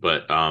soon,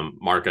 but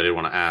Mark, I did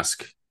want to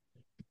ask.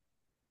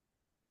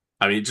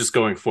 I mean, just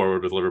going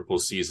forward with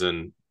Liverpool's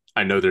season,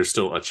 I know there's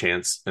still a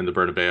chance in the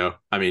Bernabeu.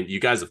 I mean,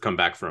 you guys have come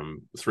back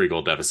from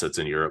 3-goal deficits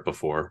in Europe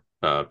before,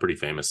 pretty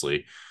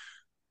famously.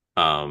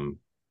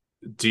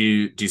 Do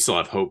you still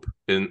have hope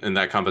in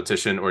that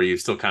competition, or are you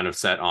still kind of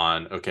set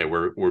on, okay,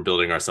 we're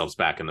building ourselves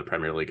back in the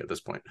Premier League at this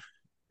point?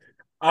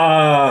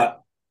 I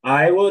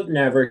would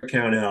never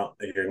count out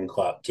a Jurgen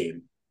Klopp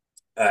team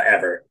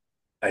ever.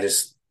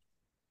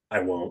 I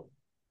won't,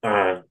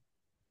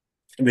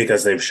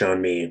 because they've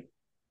shown me,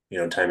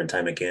 time and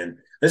time again.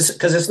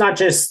 Because it's not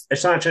just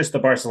the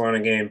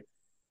Barcelona game.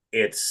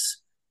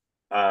 It's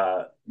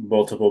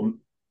multiple.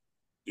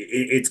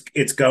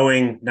 It's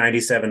going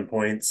 97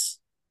 points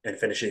and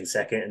finishing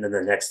second, and then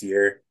the next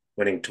year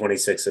winning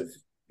 26 of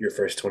your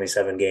first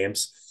 27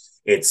 games.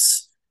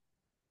 It's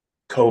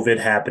COVID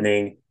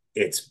happening.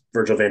 It's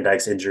Virgil van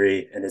Dijk's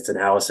injury, and it's an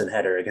Alisson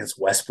header against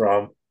West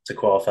Brom to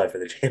qualify for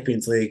the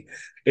Champions League.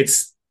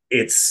 It's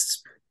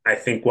I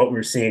think what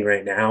we're seeing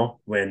right now,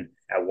 when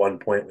at one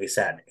point we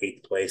sat in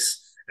 8th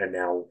place, and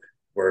now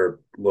we're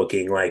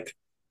looking like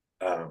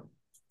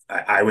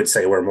I would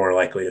say we're more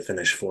likely to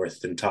finish 4th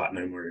than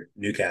Tottenham or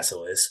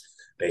Newcastle is,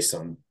 based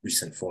on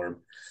recent form.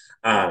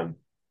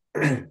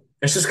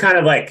 It's just kind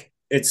of like,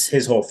 it's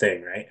his whole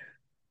thing, right?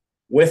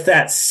 With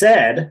that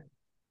said,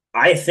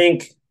 I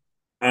think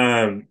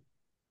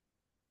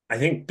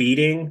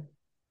beating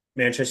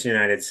Manchester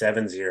United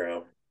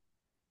 7-0,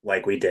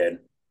 like we did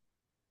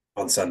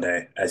on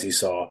Sunday, as you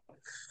saw,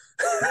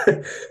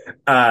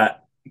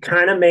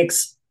 kind of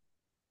makes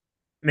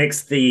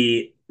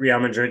the Real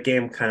Madrid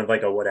game kind of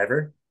like a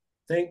whatever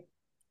thing.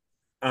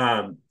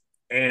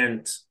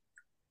 And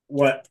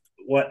what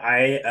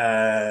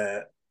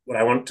I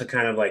want to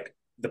kind of like,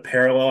 the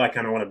parallel I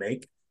kind of want to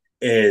make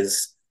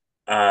is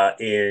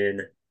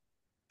in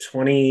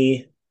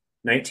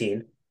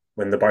 2019,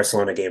 when the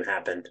Barcelona game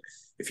happened.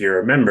 If you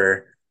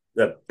remember,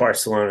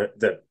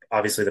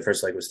 obviously the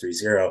first leg was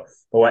 3-0,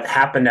 but what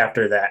happened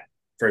after that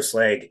first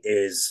leg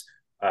is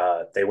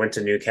they went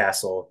to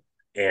Newcastle,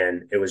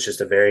 and it was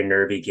just a very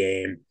nervy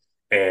game.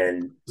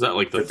 And is that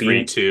like the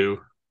 3-2?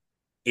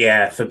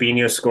 Yeah,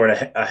 Fabinho scored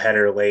a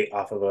header late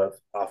off of a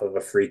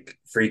free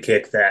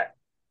kick that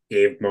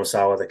gave Mo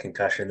Salah the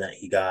concussion that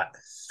he got.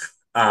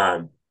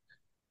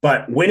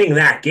 But winning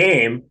that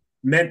game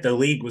meant the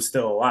league was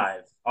still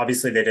alive.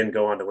 Obviously, they didn't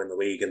go on to win the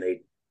league, and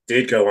they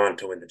did go on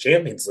to win the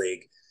Champions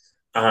League.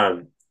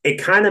 It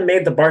kind of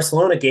made the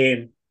Barcelona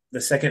game,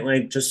 the second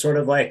leg, just sort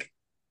of like,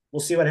 we'll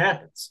see what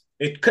happens.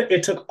 It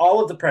took all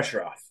of the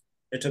pressure off.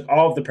 It took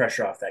all of the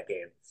pressure off that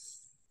game.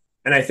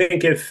 And I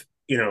think if,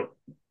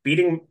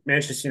 beating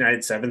Manchester United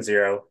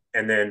 7-0,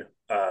 and then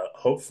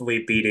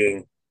hopefully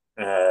beating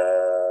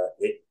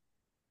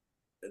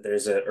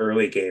there's an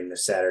early game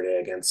this Saturday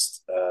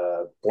against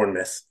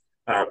Bournemouth,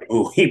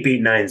 who he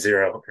beat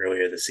 9-0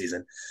 earlier this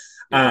season.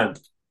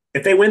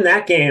 If they win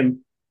that game,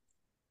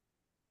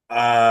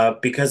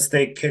 because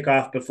they kick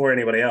off before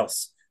anybody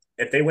else,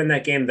 if they win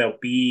that game, I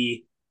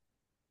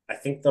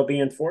think they'll be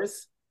in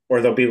 4th,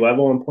 or they'll be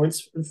level in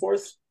points in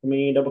 4th. Let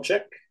me double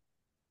check.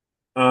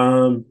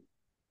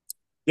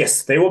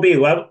 Yes, they will be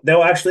level.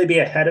 They'll actually be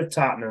ahead of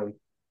Tottenham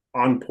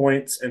on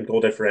points and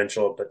goal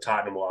differential, but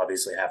Tottenham will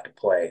obviously have to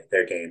play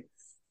their game.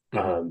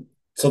 So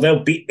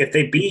if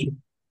they beat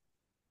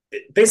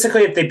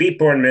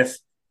Bournemouth,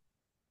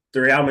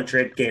 the Real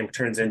Madrid game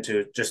turns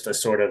into just a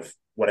sort of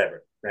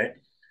whatever, right?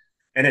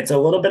 And it's a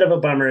little bit of a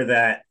bummer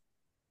that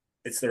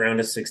it's the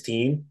round of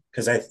 16,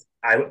 because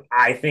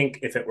I think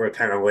if it were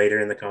kind of later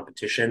in the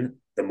competition,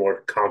 the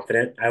more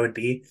confident I would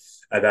be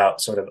about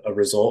sort of a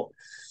result.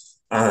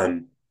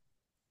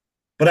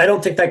 But I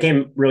don't think that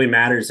game really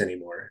matters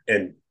anymore,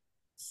 and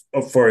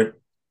to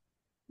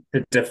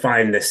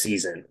define this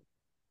season,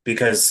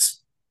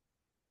 because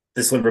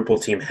this Liverpool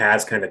team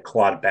has kind of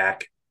clawed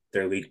back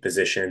their league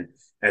position,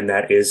 and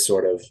that is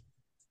sort of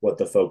what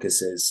the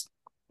focus is.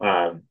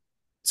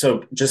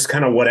 So just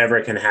kind of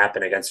whatever can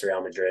happen against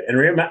Real Madrid. And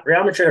Real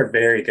Madrid are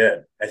very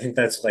good. I think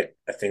that's like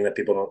a thing that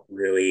people don't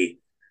really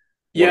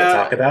want to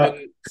talk about.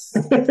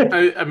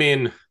 I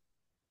mean,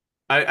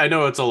 I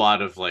know it's a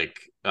lot of like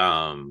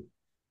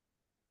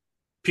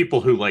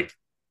people who like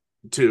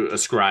to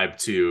ascribe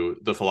to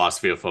the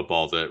philosophy of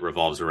football that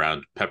revolves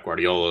around Pep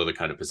Guardiola, the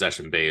kind of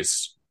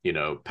possession-based,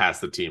 pass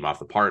the team off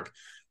the park.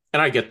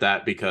 And I get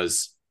that,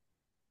 because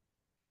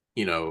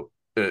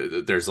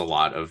there's a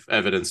lot of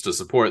evidence to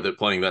support that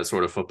playing that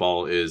sort of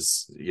football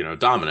is,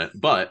 dominant.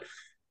 But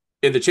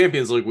in the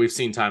Champions League, we've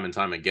seen time and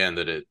time again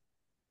that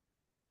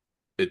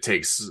it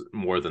takes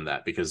more than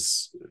that,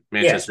 because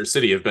Manchester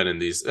City have been in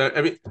these.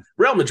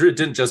 Real Madrid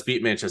didn't just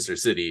beat Manchester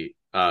City.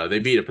 They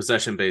beat a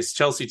possession-based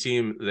Chelsea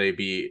team. They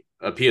beat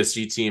a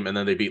PSG team, and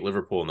then they beat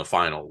Liverpool in the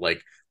final.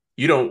 Like,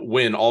 you don't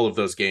win all of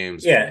those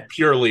games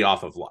purely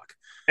off of luck.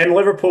 And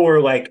Liverpool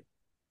were like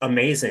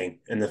amazing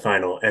in the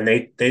final, and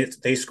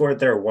they scored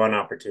their one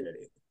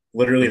opportunity,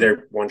 literally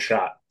their one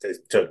shot they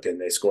took, and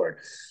they scored.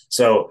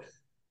 So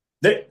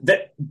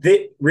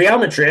the Real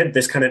Madrid,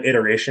 this kind of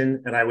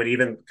iteration, and I would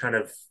even kind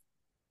of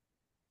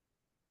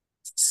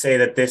say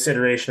that this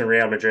iteration of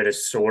Real Madrid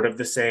is sort of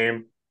the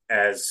same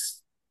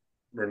as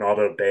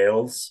Ronaldo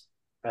Bale's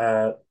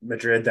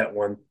Madrid that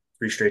won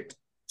 3 straight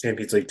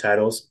Champions League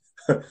titles,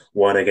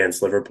 one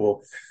against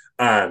Liverpool.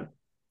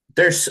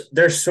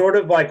 They're sort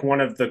of like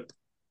one of the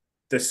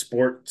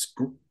sports,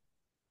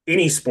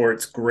 any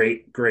sports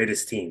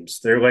greatest teams.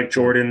 They're like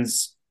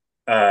Jordan's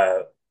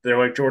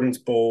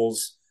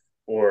Bulls,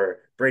 or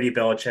Brady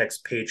Belichick's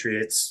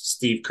Patriots,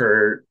 Steve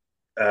Kerr,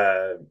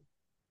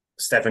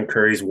 Stephen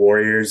Curry's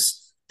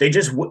Warriors. They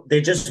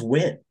just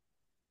win,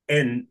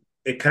 and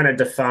it kind of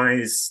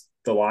defies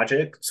the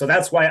logic. So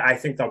that's why I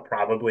think they'll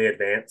probably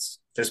advance,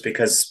 just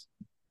because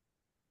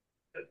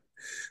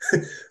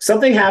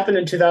something happened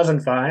in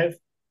 2005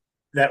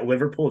 that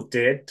Liverpool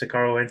did to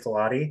Carlo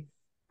Ancelotti,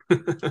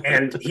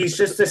 and he's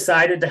just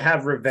decided to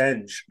have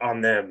revenge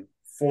on them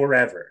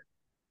forever.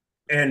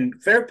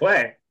 And fair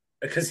play,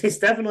 because he's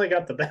definitely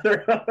got the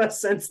better of us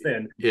since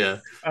then. Yeah.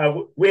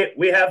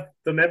 We have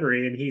the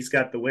memory, and he's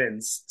got the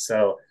wins.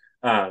 So,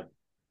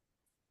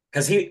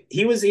 because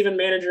he was even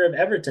manager of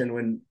Everton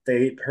when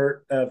they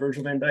hurt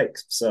Virgil van Dijk.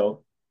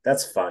 So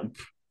that's fun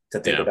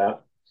to think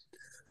about.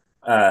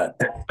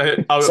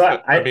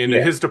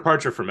 His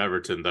departure from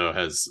Everton, though,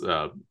 has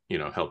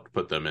helped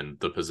put them in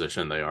the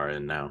position they are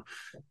in now.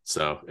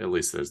 So at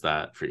least there's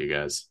that for you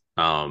guys.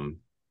 Yeah,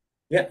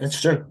 that's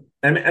true.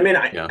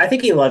 I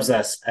think he loves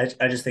us.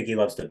 I just think he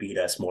loves to beat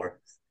us more.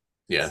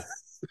 Yeah.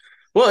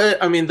 Well,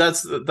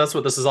 that's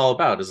what this is all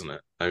about, isn't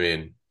it? I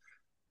mean,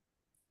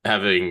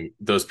 having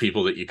those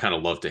people that you kind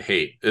of love to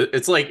hate.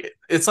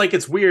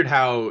 It's weird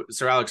how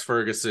Sir Alex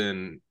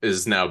Ferguson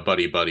is now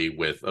buddy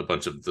with a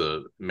bunch of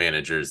the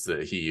managers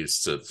that he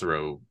used to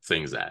throw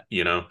things at,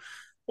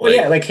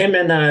 Well, like him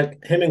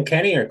and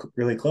Kenny are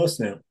really close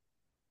now.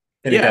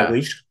 And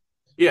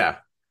yeah.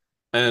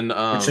 And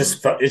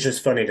it's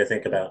just funny to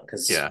think about,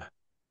 because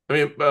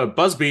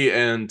Busby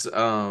and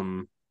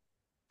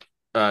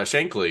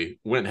Shankly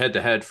went head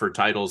to head for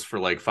titles for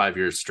like 5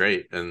 years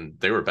straight, and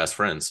they were best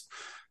friends.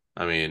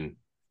 I mean,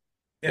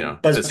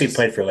 Busby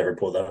played for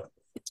Liverpool, though.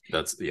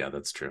 That's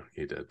true.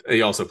 He did.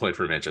 He also played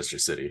for Manchester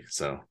City.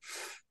 So,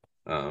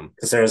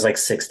 because there was like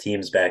 6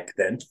 teams back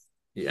then.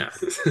 Yeah,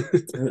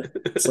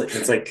 it's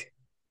like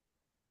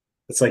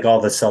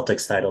all the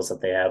Celtics titles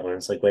that they have. When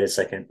it's like, wait a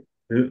second,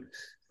 who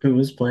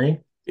was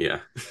playing? Yeah.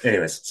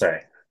 Anyways,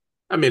 sorry.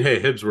 I mean, hey,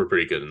 Hibs were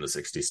pretty good in the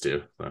 60s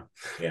too. So.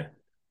 Yeah.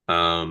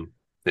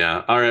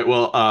 Yeah. All right.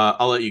 Well,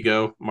 I'll let you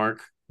go,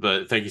 Mark.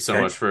 But thank you so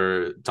much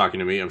for talking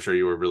to me. I'm sure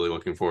you were really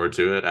looking forward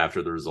to it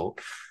after the result.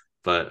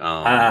 But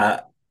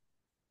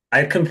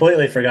I'd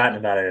completely forgotten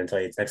about it until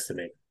you texted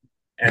me.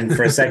 And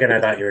for a second, I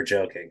thought you were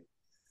joking.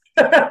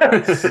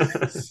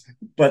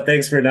 But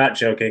thanks for not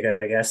joking,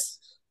 I guess.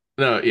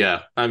 No,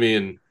 yeah. I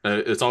mean,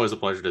 it's always a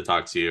pleasure to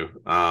talk to you.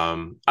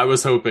 I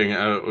was hoping,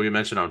 we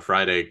mentioned on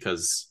Friday,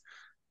 because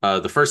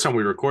the first time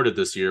we recorded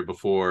this year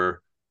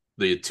before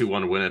the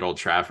 2-1 win at Old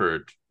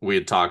Trafford, we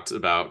had talked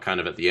about kind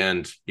of at the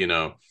end,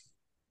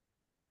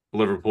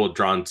 Liverpool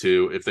drawn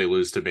to, if they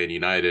lose to Man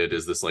United,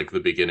 is this like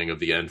the beginning of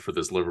the end for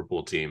this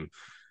Liverpool team?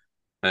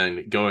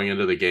 And going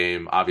into the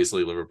game,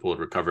 obviously Liverpool had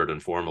recovered in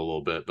form a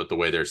little bit, but the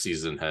way their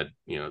season had,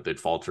 they'd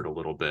faltered a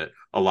little bit.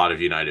 A lot of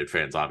United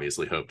fans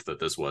obviously hoped that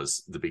this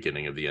was the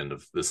beginning of the end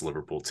of this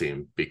Liverpool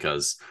team,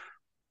 because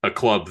a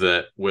club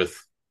that with,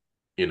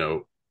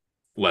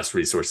 less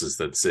resources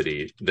than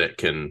City, that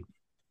can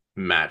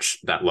match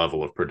that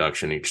level of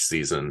production each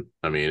season.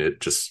 I mean,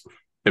 it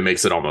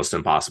makes it almost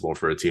impossible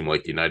for a team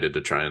like United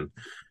to try and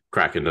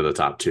crack into the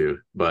top 2.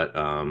 But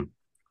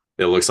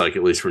it looks like,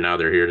 at least for now,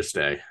 they're here to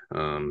stay,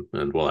 and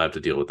we'll have to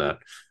deal with that.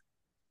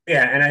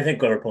 Yeah, and I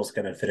think Liverpool's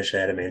going to finish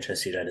ahead of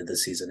Manchester United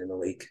this season in the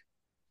league.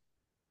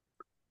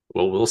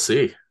 Well, we'll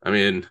see. I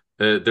mean,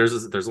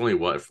 there's only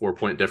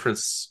 4-point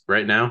difference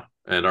right now,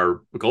 and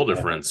our goal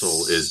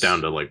differential is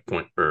down to like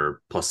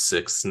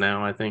 +6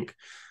 now, I think.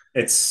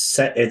 It's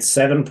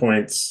 7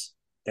 points,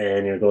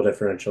 and your goal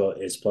differential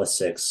is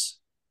 +6.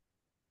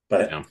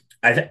 But yeah.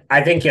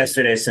 I think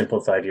yesterday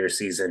simplified your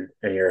season,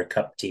 and you're a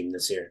cup team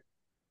this year.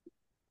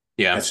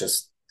 Yeah, that's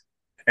just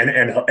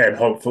and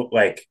hopeful.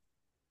 Like,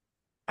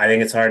 I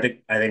think it's hard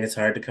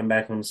to come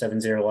back from a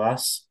 7-0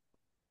 loss.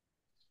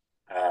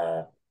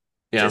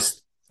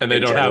 And they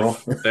don't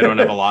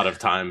have a lot of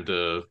time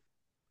to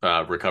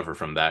recover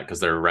from that, because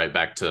they're right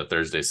back to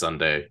Thursday,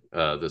 Sunday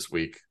this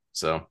week.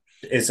 So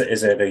Is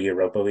it a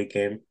Europa League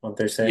game on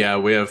Thursday? Yeah,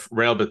 we have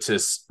Real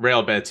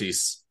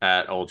Betis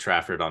at Old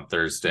Trafford on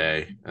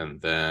Thursday, and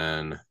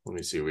then let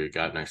me see what we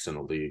got next in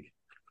the league.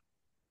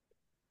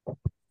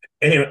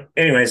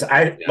 Anyways,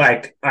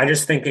 I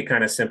just think it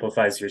kind of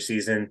simplifies your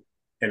season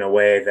in a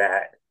way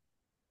that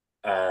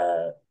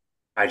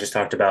I just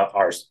talked about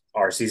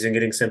our season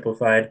getting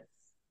simplified.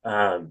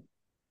 Um,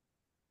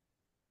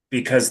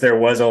 because there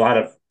was a lot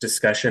of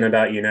discussion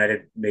about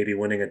United maybe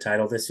winning a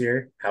title this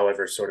year,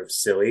 however sort of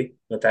silly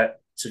that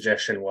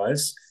suggestion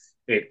was.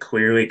 It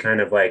clearly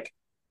kind of like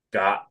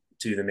got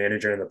to the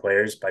manager and the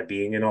players by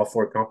being in all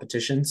four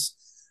competitions.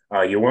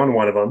 You won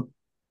one of them,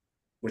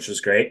 which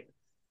was great.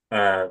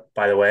 By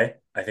the way,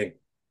 I think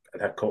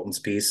that Colton's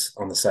piece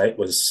on the site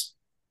was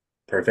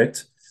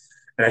perfect.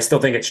 And I still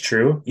think it's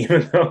true,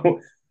 even though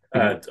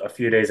a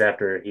few days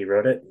after he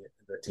wrote it,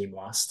 the team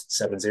lost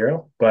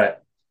 7-0.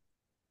 But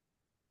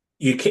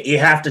you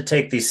have to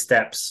take these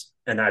steps,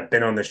 and I've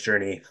been on this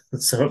journey.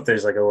 So if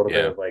there's like a little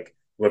bit of like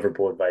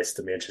Liverpool advice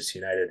to Manchester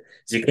United,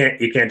 is you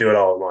can't do it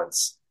all at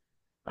once.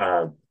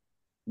 Um,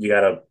 you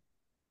gotta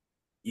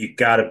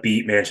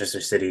beat Manchester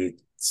City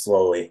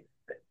slowly,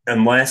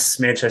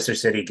 unless Manchester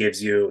City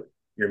gives you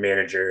your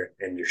manager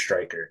and your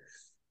striker,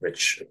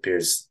 which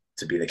appears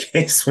to be the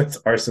case with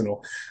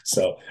Arsenal.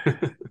 So,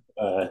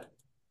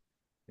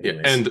 yeah,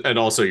 and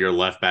also your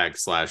left back /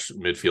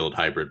 midfield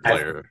hybrid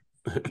player.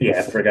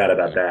 I forgot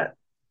about that.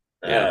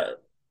 Yeah.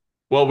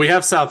 Well, we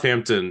have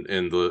Southampton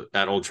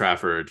at Old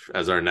Trafford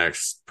as our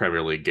next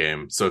Premier League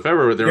game. So if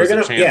ever there was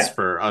a chance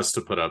for us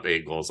to put up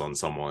 8 goals on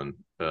someone,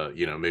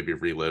 maybe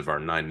relive our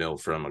 9-0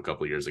 from a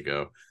couple years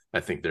ago, I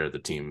think they're the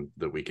team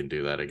that we can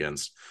do that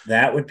against.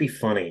 That would be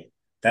funny.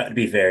 That would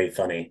be very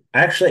funny.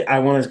 Actually, I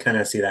want to kind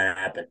of see that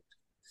happen.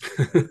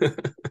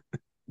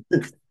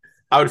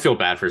 I would feel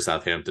bad for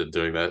Southampton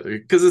doing that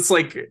because it's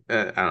like,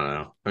 I don't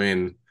know. I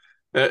mean,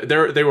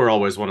 they were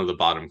always one of the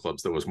bottom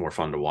clubs that was more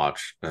fun to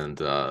watch, and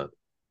to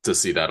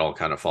see that all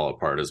kind of fall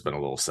apart has been a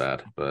little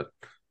sad, but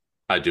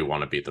I do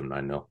want to beat them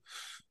 9-0.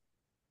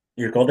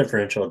 Your goal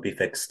differential would be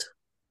fixed.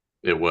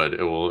 It would.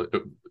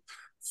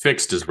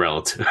 Fixed is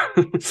relative.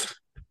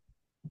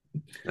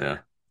 Yeah.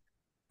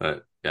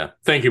 But yeah.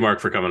 Thank you, Mark,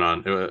 for coming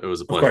on. It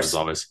was a pleasure as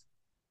always.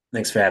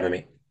 Thanks for having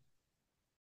me.